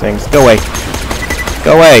of a bitch things. Go away.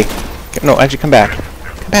 Go away. No, actually, come back.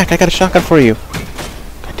 Come back. I got a shotgun for you.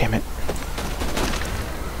 God damn it.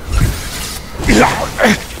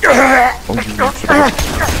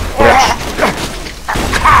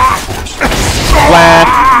 Flat.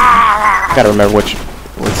 Gotta remember which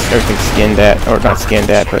everything's skinned at, or not skinned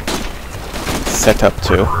at, but set up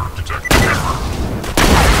to.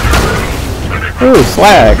 Ooh,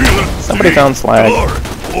 slag. Somebody found slag.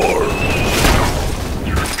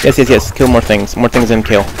 Yes, yes, yes. Kill more things. More things than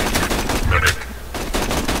kill.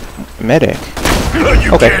 Medic.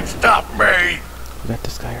 You Okay. can't stop me. Is that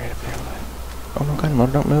this guy right up there? Oh no,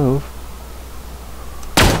 gunloader, don't move.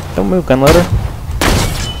 Don't move, gunloader.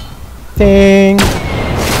 Ding!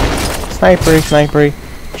 Snipery, snipery.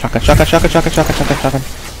 Shotgun, shotgun, shotgun, shotgun, shotgun, shotgun, shotgun.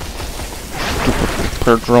 Stupid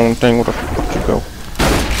repair drone thing, where the fuck you go?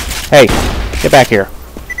 Hey, get back here.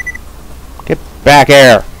 Get back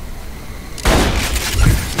here!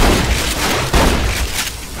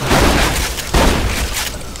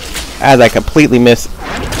 As I completely miss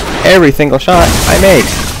every single shot I make.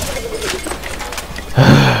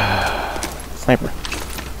 Sniper.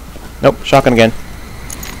 Nope, shotgun again.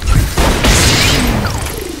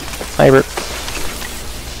 Sniper.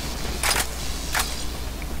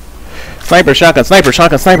 Sniper, shotgun, sniper,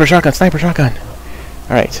 shotgun, sniper, shotgun, sniper, shotgun.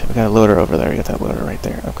 Alright, we got a loader over there. We got that loader right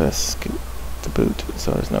there. I'm gonna scoot the boot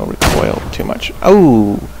so there's no recoil too much.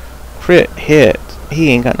 Oh! Crit hit. He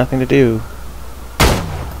ain't got nothing to do.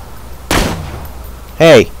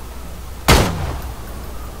 Hey!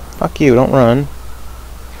 Fuck you, don't run.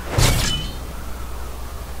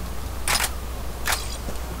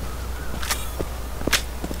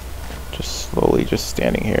 just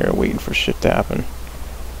standing here waiting for shit to happen.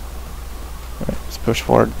 Alright, let's push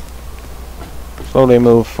forward. Slowly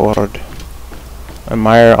move forward.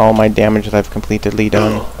 Admire all my damage that I've completely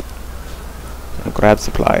done. And grab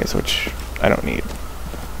supplies, which I don't need.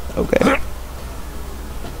 Okay.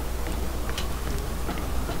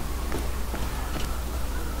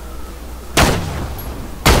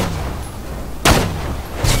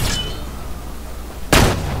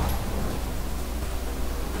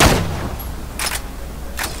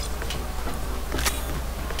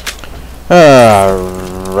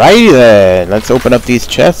 Alrighty then, let's open up these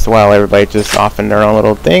chests while everybody just off in their own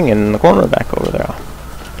little thing in the corner back over there.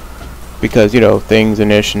 Because, you know, things and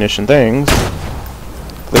ish and things.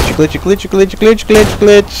 Glitchy, glitchy, glitchy, glitchy, glitch, glitch,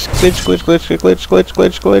 glitch, glitch, glitch, glitch, glitch, glitch,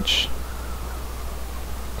 glitch, glitch.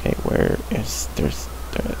 Okay, where is there's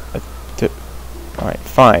alright,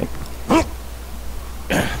 fine.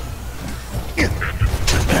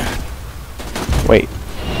 Wait.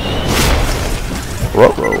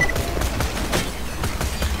 Ruh-roh.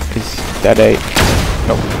 Is that a...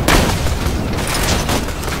 Nope.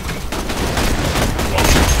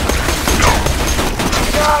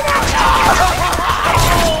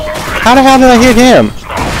 How the hell did I hit him?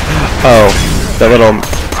 Oh, the little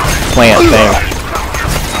plant thing.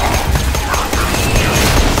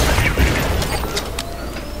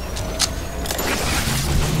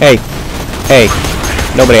 Hey. Hey.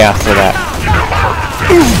 Nobody asked for that.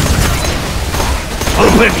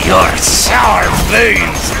 Open your sour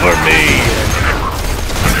veins for me!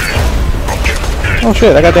 Oh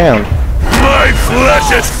shit, I got down. My flesh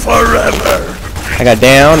is forever! I got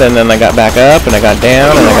down, and then I got back up, and I got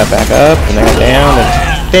down, and I got back up, and I got down,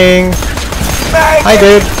 and ding! Hi,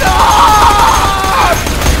 dude!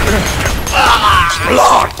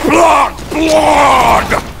 Blood! Blood! Blood! Alright,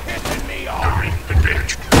 go.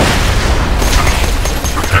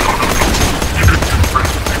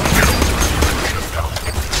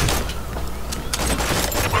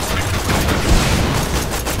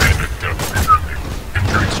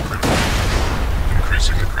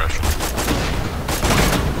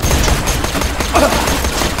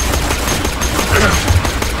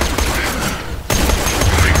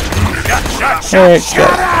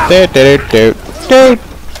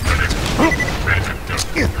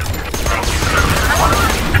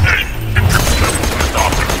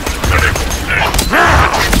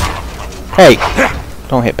 Hey!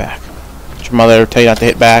 Don't hit back. Did your mother tell you not to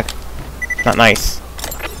hit back? Not nice.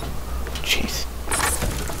 Jeez.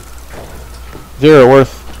 Zero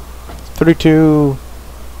worth 32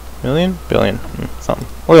 million? Billion. Something.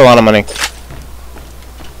 Worth a lot of money.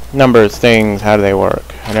 Numbers, things, how do they work?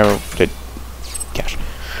 I never did cash.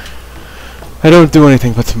 I don't do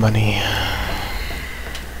anything but some money.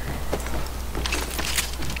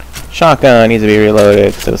 Shotgun needs to be reloaded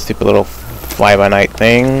because those stupid little fly-by-night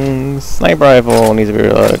things. Sniper rifle needs to be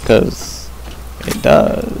reloaded because it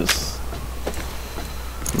does.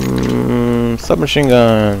 Submachine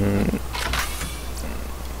gun.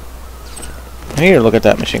 I need to look at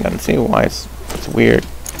that machine gun and see why it's weird.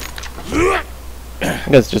 I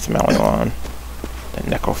guess it's just a Malagron. The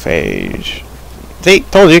necrophage. See,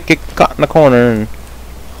 told you, get caught in the corner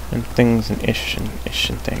and things and ish and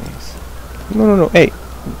things. No, hey.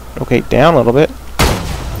 Okay, down a little bit.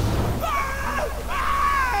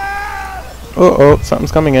 Oh,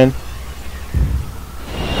 something's coming in.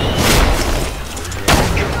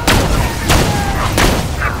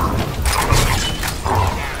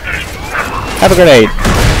 Have a grenade.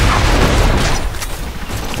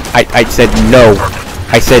 I said no.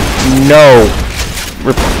 I said no.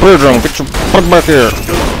 Repairdrum, get your butt back here.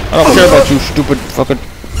 I don't care about you, stupid fucking.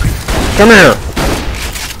 Come here.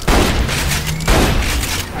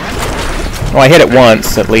 Well, I hit it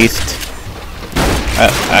once, at least.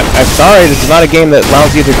 I'm sorry, this is not a game that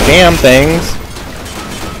allows you to jam things.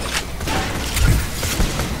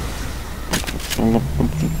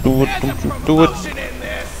 Do it.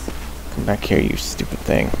 Come back here, you stupid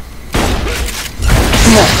thing.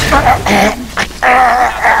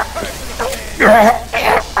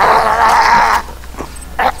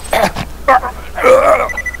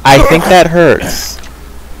 I think that hurts.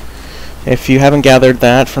 If you haven't gathered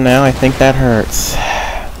that for now, I think that hurts.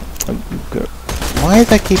 Why does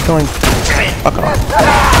that keep going? Fuck off.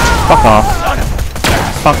 Fuck off.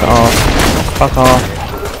 Fuck off. Fuck off.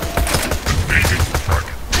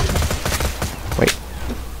 Wait.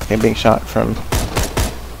 I'm being shot from...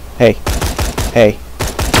 Hey. Hey.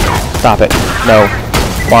 Stop it. No.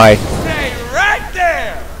 Why? Stay right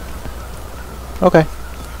there! Okay.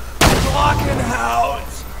 Blocking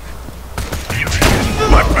house!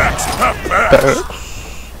 My back's not bad!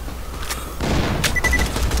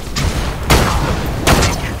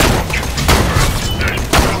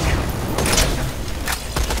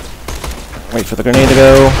 Wait for the grenade to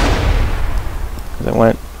go. Because I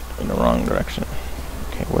went in the wrong direction.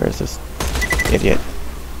 Okay, where is this idiot?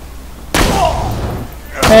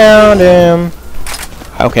 Found him!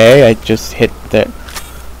 Okay, I just hit that.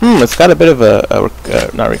 It's got a bit of a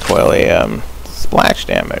not recoil, splash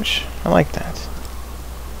damage. I like that.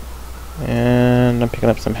 And I'm picking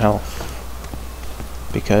up some health.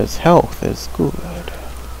 Because health is good.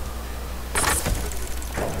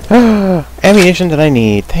 Ammunition that I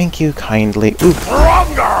need. Thank you kindly. Ooh.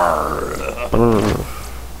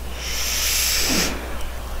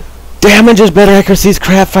 Damage is better, accuracy is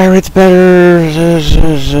crap, fire rate's better,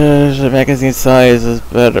 magazine size is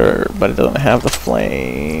better, but it doesn't have the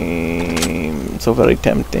flame. So very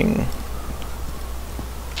tempting.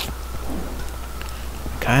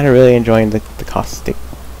 Kinda really enjoying the caustic,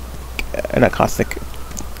 not caustic,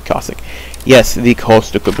 caustic. Yes, the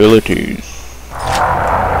caustic abilities.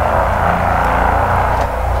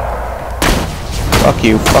 Fuck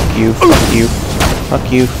you, fuck you, fuck you,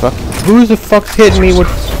 fuck you, fuck you. Who the fuck's hitting me with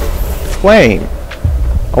flame?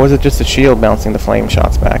 Or was it just a shield bouncing the flame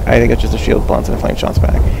shots back? I think it's just a shield bouncing the flame shots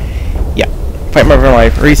back. Yeah. Fight my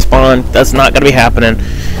life. Respawn. That's not gonna be happening.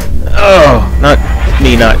 Oh, not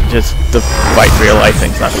me, not just the fight for your life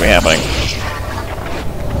thing's not gonna be happening.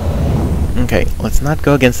 Okay, let's not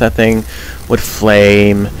go against that thing with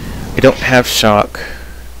flame. I don't have shock.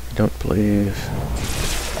 I don't believe.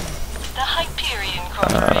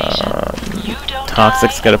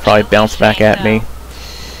 Toxic's gonna probably bounce back at me.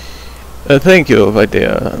 Thank you,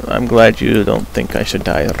 Vidya. I'm glad you don't think I should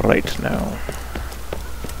die right now.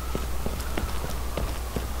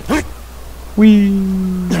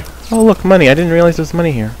 Whee! Oh look, money. I didn't realize there was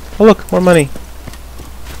money here. Oh look, more money.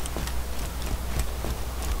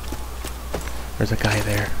 There's a guy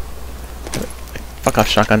there. Fuck off,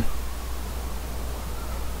 shotgun.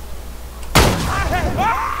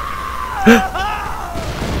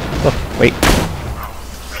 Oh, wait.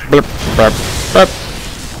 Blurp, blurp, blurp.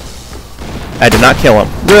 I did not kill him.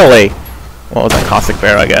 Really? What was that? Caustic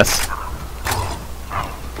Bear, I guess.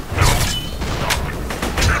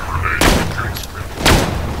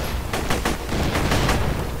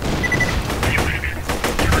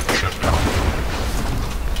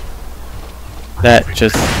 That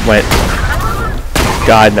just went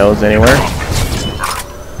God knows anywhere.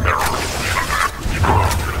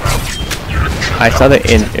 I saw the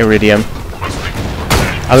iridium.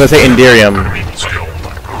 I was gonna say Indirium.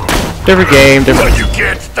 Different game, different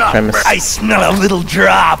premise. I smell a little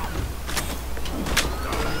drop.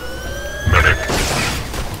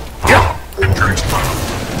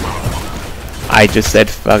 I just said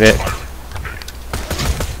fuck it.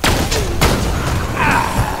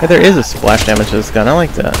 Hey, there is a splash damage to this gun. I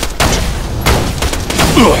like that.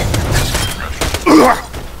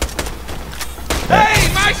 Hey,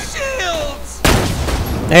 my shields!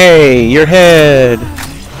 Hey, your head.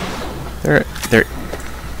 They're.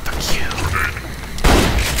 Fuck you.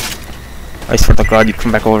 I swear to God, you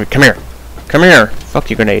come back over. Come here. Come here. Fuck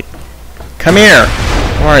you, grenade. Come here.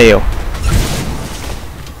 Where are you?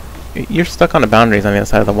 You're stuck on the boundaries on the other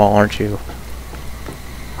side of the wall, aren't you?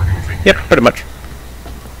 Yep, pretty much.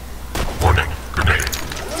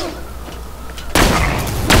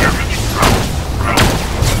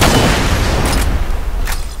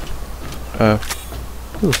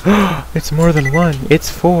 It's more than one. It's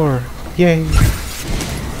 4. Yay.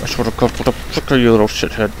 I sort of what the fuck are you, little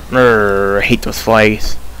shithead? I hate those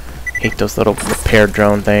flies. Hate those little repair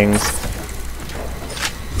drone things.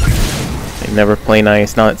 They never play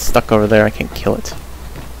nice. Now it's stuck over there. I can't kill it.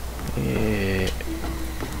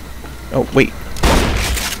 Oh, wait.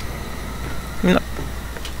 No.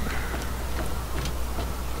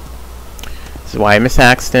 This is why I miss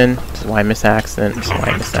accident. This is why I miss accident. This is why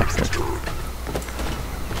I miss accident.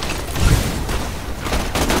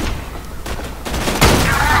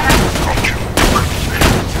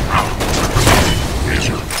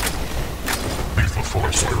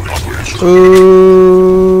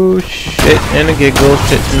 Ooh, shit and a giggle,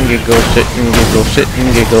 shit and giggle, shit and giggle, shit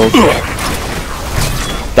and giggle.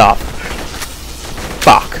 Stop.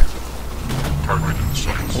 Fuck.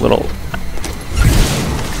 A little.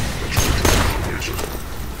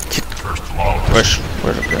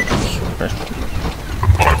 Where's the gun?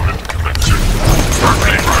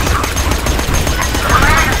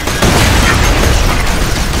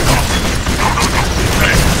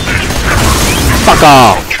 Fuck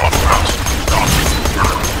off!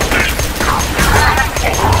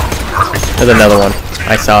 There's another one.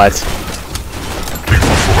 I saw it.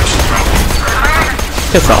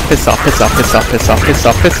 Piss off, piss off, piss off, piss off, piss off, piss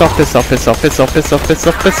off, piss off, piss off, piss off, piss off, piss off, piss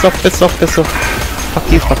off, piss off, piss off, piss off.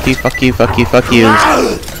 Fuck you, fuck you, fuck you, fuck you, fuck you.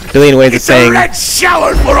 billion ways of saying. Red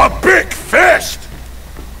shower for a big fist.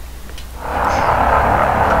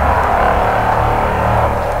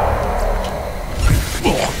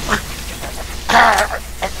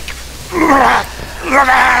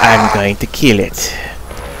 I'm going to kill it. Just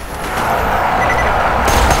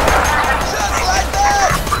like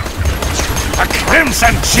that! The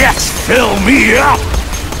crimson jets fill me up.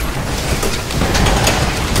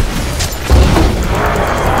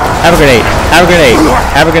 Have a grenade. Have a grenade.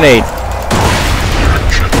 Have a grenade.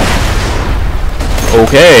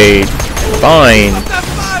 Okay. Fine.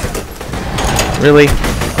 Really?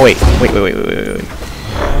 Oh, wait. Wait.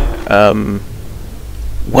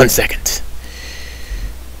 1 second.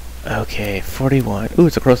 Okay, 41. Ooh,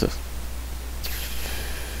 it's a corrosive.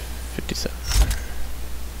 57.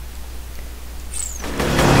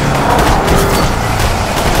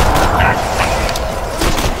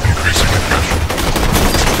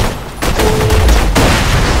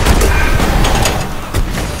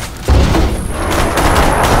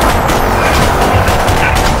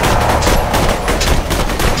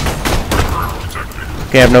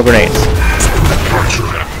 Okay, I have no grenades.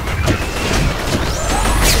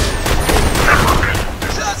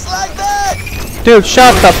 Just like that! Dude,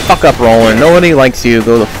 shut the fuck up, Roland. Nobody likes you.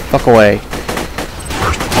 Go the fuck away.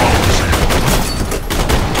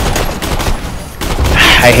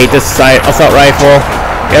 I hate this assault rifle.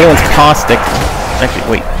 The other one's caustic.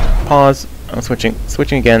 Actually, wait. Pause. I'm switching.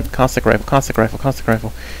 Switching again. Caustic rifle. Caustic rifle. Caustic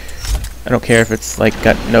rifle. I don't care if it's like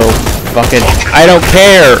got no fucking. I don't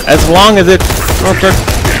care as long as it's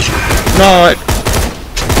not.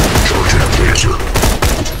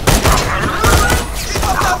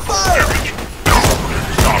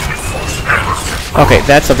 Okay,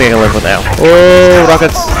 that's something I can live with now. Oh,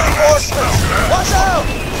 rockets! Watch out!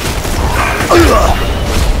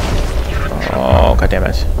 Oh,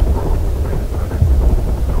 goddammit.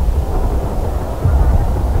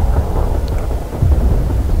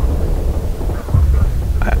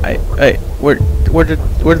 Hey, where the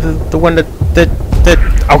one that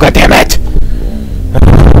oh, goddammit!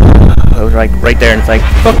 I was like right there, and it's like,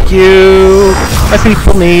 fuck you! My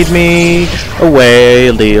people need me.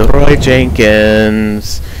 Away, Leroy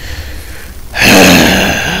Jenkins. The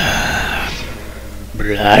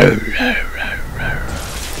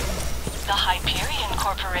Hyperion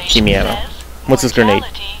Corporation Give me ammo. says What's this grenade?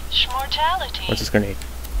 Schmortality. What's this grenade?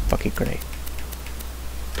 Fucking grenade.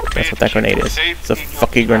 That's what that grenade is. It's a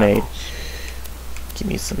fucking grenade. Give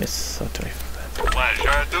me some assault rifle.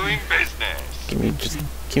 Pleasure doing business.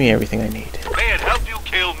 Give me everything I need. May it help you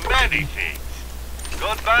kill many things.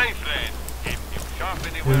 Goodbye, friend. If you shop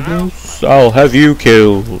anywhere else, I'll have you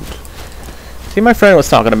killed. See, my friend was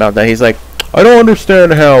talking about that. He's like, I don't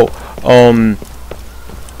understand how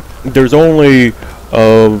there's only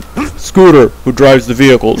Scooter who drives the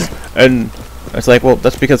vehicles, and it's like, well,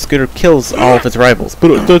 that's because Scooter kills all of his rivals.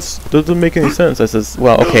 But that doesn't make any sense. I says,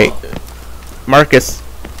 well, okay, Marcus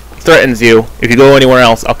threatens you. If you go anywhere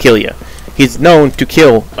else, I'll kill you. He's known to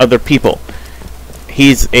kill other people.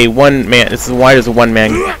 He's a one-man. This is why there's a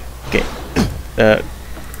one-man. Okay,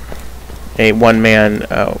 a one-man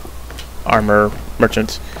armor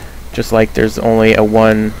merchant. Just like there's only a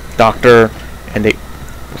one doctor and a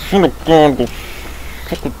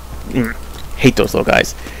hate those little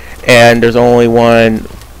guys. And there's only one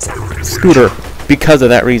Scooter because of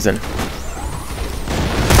that reason.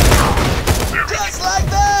 Just like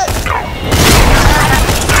that!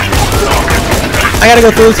 I gotta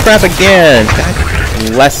go through this crap again. God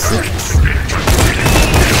bless it.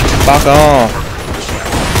 Fuck off.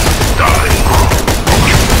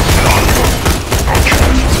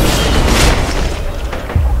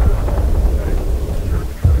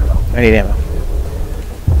 I need ammo.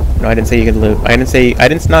 No, I didn't say you could loot. I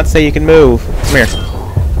did not say you can move. Come here.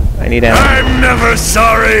 I need ammo. I'm never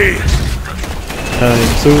sorry.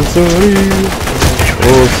 I'm so sorry.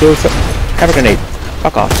 Oh, so sorry. Have a grenade.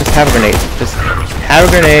 Fuck off. Just have a grenade. Just have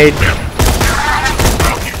a grenade.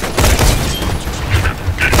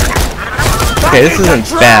 Okay, this isn't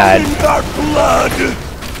bad. Our blood.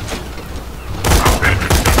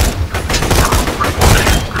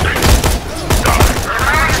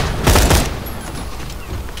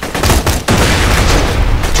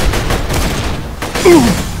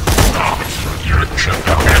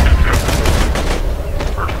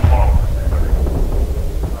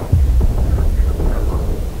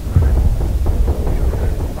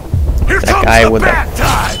 That guy with the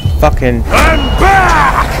fucking. I'm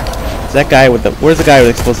back. That guy with the. Where's the guy with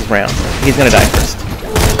the explosive rounds? He's gonna die first.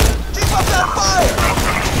 Keep up that fire!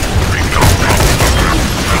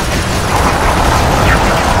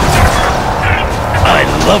 I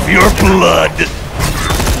love your blood.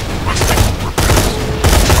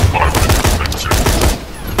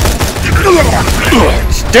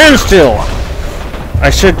 Stand still! I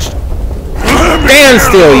should stand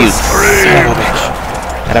still, you son of a bitch.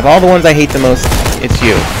 Out of all the ones I hate the most, it's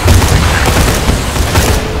you.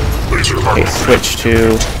 Okay, switch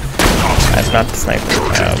to... That's not the sniper.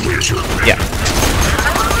 Yeah.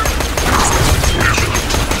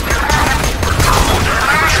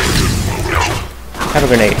 Have a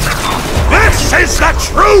grenade. This is the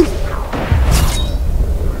truth!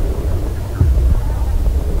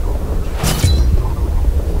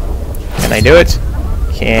 Can I do it?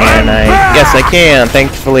 Can I? Yes, I can.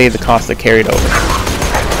 Thankfully, the cost I carried over.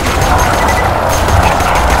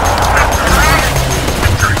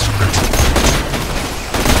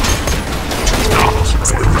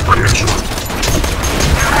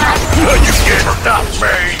 You can't stop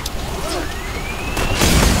me!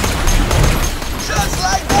 Just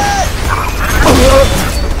like that!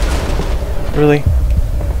 Really?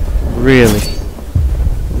 Really?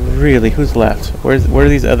 Really? Who's left? Where are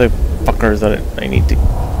these other fuckers that I need to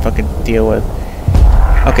fucking deal with?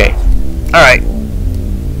 Okay. Alright.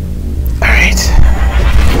 Alright.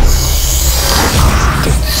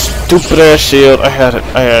 Stupid ass shield. I had it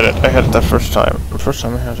that first time. The first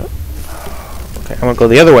time I had it. Okay, I'm gonna go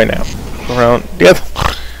the other way now. Around the other.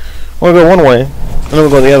 I'm gonna go one way, and then we'll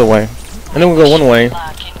go the other way. And then we'll go one way. In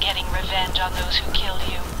getting revenge on those who killed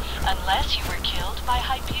you, unless you were killed by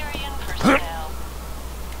Hyperion personnel.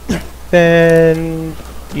 Then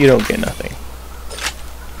you don't get nothing.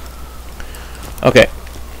 Okay,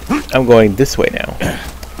 I'm going this way now.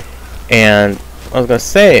 And what I was gonna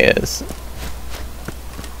say is,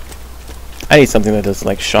 I need something that does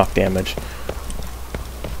like shock damage.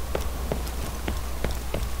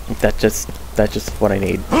 That's just what I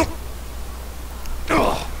need.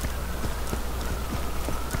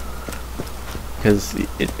 Because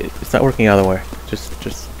it's not working the other way. Just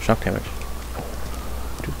shock damage.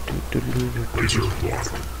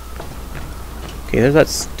 Okay, there's that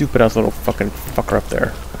stupid ass little fucking fucker up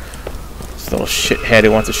there. This little shithead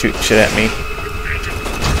who wants to shoot shit at me.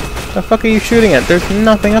 The fuck are you shooting at? There's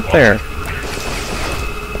nothing up there.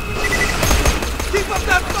 Keep up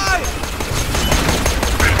that fire!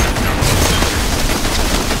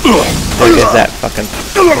 What is that fucking...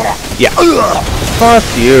 Yeah. Fuck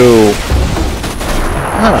you.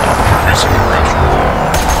 Huh.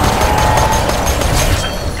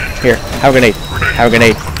 Here, have a grenade. Have a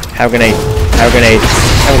grenade. Have a grenade. Have a grenade.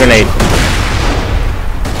 Have a grenade.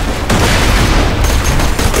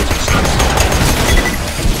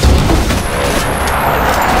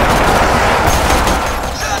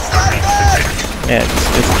 Yeah,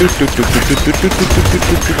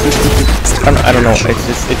 I don't know. It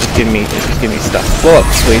just give me stuff. Blow up,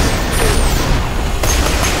 please.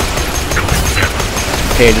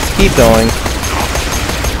 Okay, just keep going.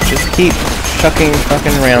 Just keep chucking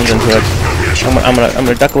fucking rounds into it. I'm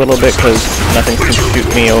gonna duck a little bit because nothing's gonna shoot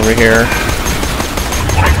me over here.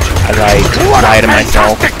 As I lie to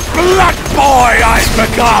myself. Black boy I've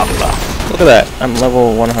become! Look at that. I'm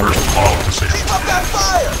level 100. Keep up that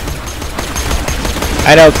fire!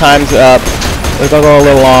 I know time's up. We're gonna go a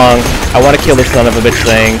little long. I want to kill this son of a bitch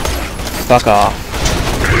thing. Fuck off.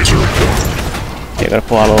 Okay, I gotta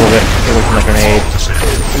pull out a little bit. Get away from the grenade.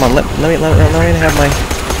 Come on, let me have my.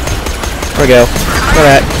 There we go. Look at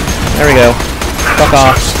that. There we go. Fuck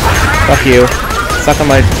off. Fuck you. Suck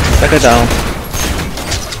it down.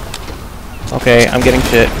 Okay, I'm getting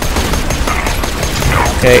shit.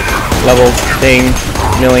 Okay, level thing,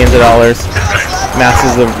 millions of dollars, mass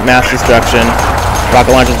destruction.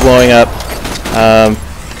 Rocket launcher's blowing up.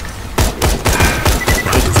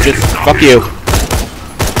 Just fuck you.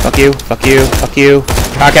 Fuck you. Fuck you. Fuck you.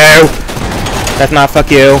 Fuck you. That's not fuck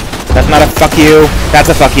you. That's not a fuck you. That's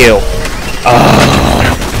a fuck you. Oh,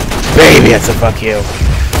 baby, that's a fuck you.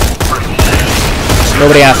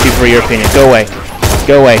 Nobody asked you for your opinion. Go away.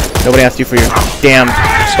 Go away. Nobody asked you for your damn.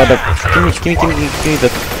 Give me the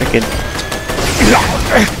freaking.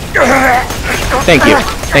 Thank you.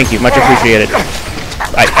 Thank you. Much appreciated.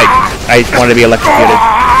 I wanted to be electrocuted.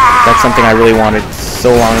 That's something I really wanted so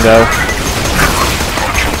long ago.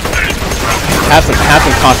 Have some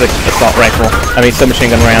caustic assault rifle. I mean, submachine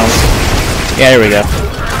gun rounds. Yeah, here we go.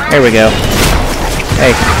 Here we go.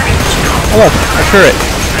 Hey. Oh look, a turret.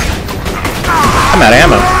 I'm out of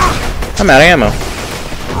ammo. I'm out of ammo.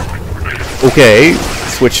 Okay,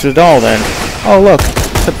 switch to the doll then. Oh look,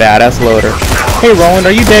 it's a badass loader. Hey Roland,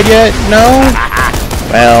 are you dead yet? No?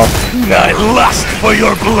 Well, I lust for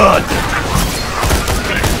your blood.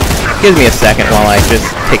 Give me a second while I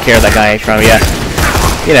just take care of that guy from you.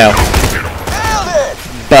 You know,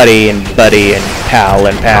 buddy and pal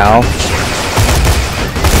and pal.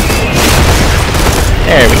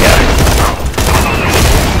 There we go.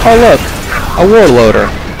 Oh look, a warloader.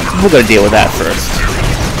 We're gonna deal with that first.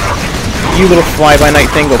 You little fly-by-night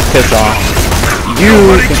thing, go piss off. You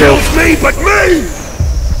Nobody can go. kills me but me!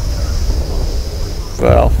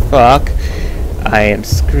 Well, fuck. I am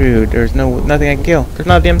screwed. There's nothing I can kill. There's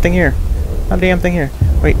not a damn thing here. Not a damn thing here.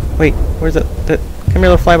 Wait, where's it? Come here,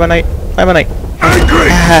 little fly-by-night. Fly-by-night. Angry!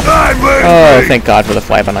 I'm angry! Oh, thank God for the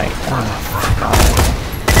fly-by-night.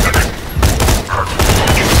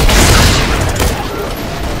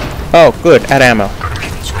 Oh, good. Add ammo.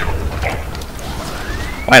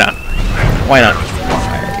 Why not? Why not?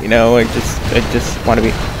 You know, I just want to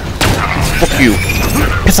be. Fuck you!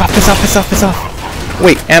 Piss off! Piss off! Piss off! Piss off!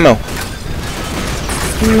 Wait, ammo.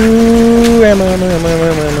 Ooh, ammo.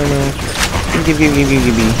 Give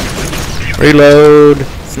me. Reload.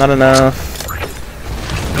 It's not enough.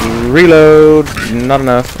 Reload. Not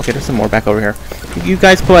enough. Okay, there's some more back over here. You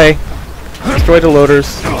guys play. Destroy the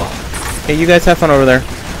loaders. Hey, you guys have fun over there.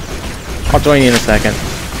 I'll join you in a second.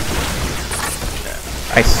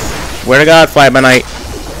 I swear to God, fly-by-night.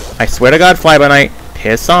 I swear to God, fly-by-night.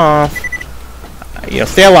 Piss off. You know,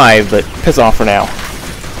 stay alive, but piss off for now.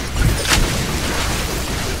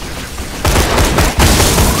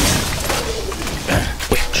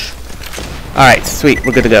 Witch. Alright, sweet.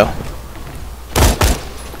 We're good to go.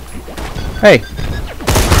 Hey.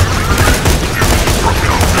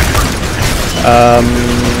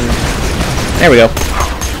 There we go.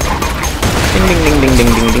 Ding ding ding ding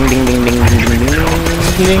ding ding ding ding ding ding ding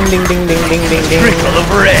ding ding ding ding ding ding. Trickle of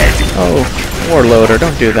red! Oh, warloader,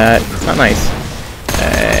 don't do that. It's not nice.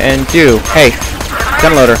 And you, hey,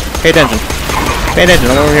 gunloader, pay attention. Pay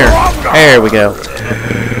attention, I'm over here. There we go.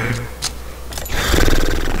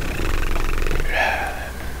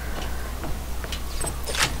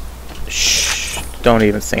 Shh, don't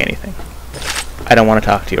even say anything. I don't want to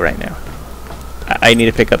talk to you right now. I need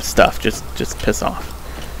to pick up stuff. Just piss off.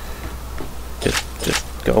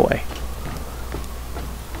 Just go away.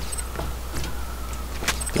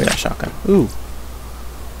 Give me that shotgun. Ooh.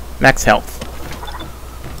 Max health.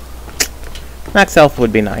 Max health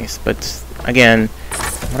would be nice, but again,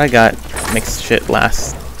 what I got makes shit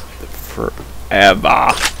last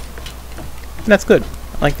forever. And that's good.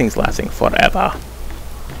 I like things lasting forever.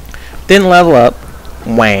 Didn't level up.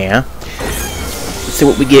 Wah. Let's see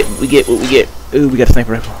what we get. We get. Ooh, we got a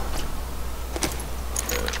sniper rifle.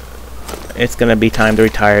 It's gonna be time to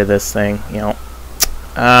retire this thing, you know.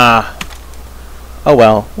 Oh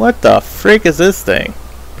well. What the freak is this thing?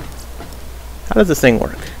 How does this thing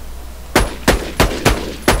work?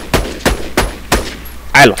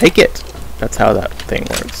 I like it. That's how that thing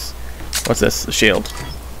works. What's this? A shield.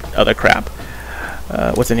 Other crap.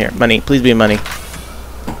 What's in here? Money. Please be money.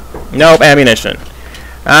 Nope. Ammunition.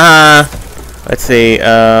 Let's see.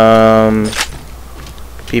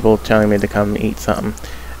 People telling me to come eat something.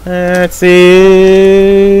 Let's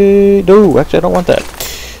see. No, actually, I don't want that.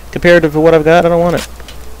 Comparative to what I've got, I don't want it.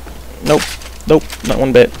 Nope. Nope. Not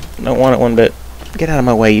one bit. Don't want it one bit. Get out of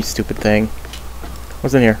my way, you stupid thing.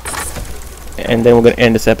 What's in here? And then we're gonna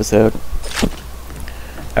end this episode.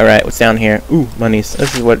 All right, what's down here? Ooh, monies.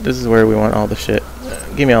 This is where we want all the shit.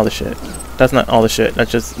 Give me all the shit. That's not all the shit. That's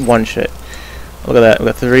just one shit. Look at that. We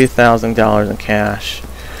got $3,000 in cash.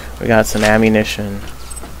 We got some ammunition.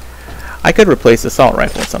 I could replace the assault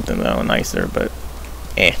rifle with something though nicer, but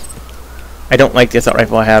I don't like the assault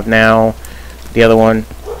rifle I have now. The other one,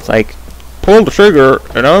 it's like pull the trigger,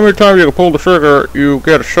 and every time you pull the trigger, you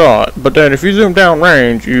get a shot. But then if you zoom down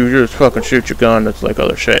range, you just fucking shoot your gun. That's like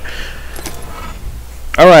other shit.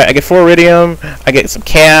 All right, I get 4 iridium. I get some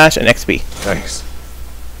cash and XP. Thanks.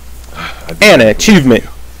 And an achievement.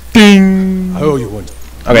 Ding. I owe you one.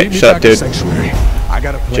 Okay, shut up, dude. Sanctuary. I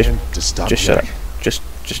got a plan to stop. Just shut up. Just.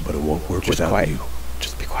 But it won't work just without quiet. you.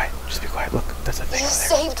 Just be quiet. Just be quiet. Look, that's a thing You over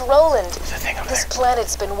there. saved Roland. There's a thing over This there.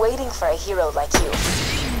 planet's been waiting for a hero like you.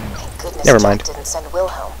 Thank goodness Never Jack mind. didn't send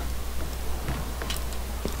Wilhelm.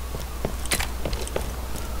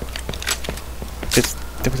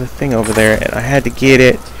 There was a thing over there, and I had to get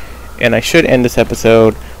it. And I should end this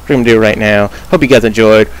episode. We're gonna do it right now. Hope you guys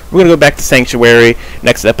enjoyed. We're gonna go back to Sanctuary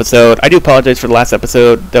next episode. I do apologize for the last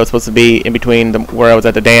episode that was supposed to be in between where I was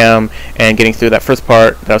at the dam and getting through that first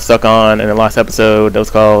part that I was stuck on, and the last episode that was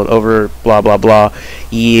called Over Blah Blah Blah.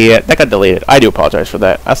 Yeah, that got deleted. I do apologize for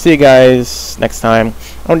that. I'll see you guys next time.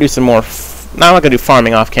 I'm gonna do some more. Now I'm not gonna do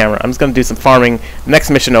farming off camera. I'm just gonna do some farming. Next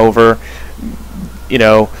mission over. You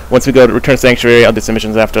know, once we go to Return Sanctuary, I'll do some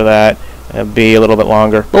missions after that. It'll be a little bit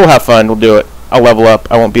longer, but we'll have fun. We'll do it. I'll level up.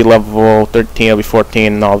 I won't be level 13. I'll be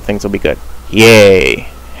 14, and all the things will be good. Yay!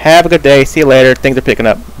 Have a good day. See you later. Things are picking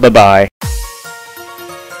up. Bye-bye.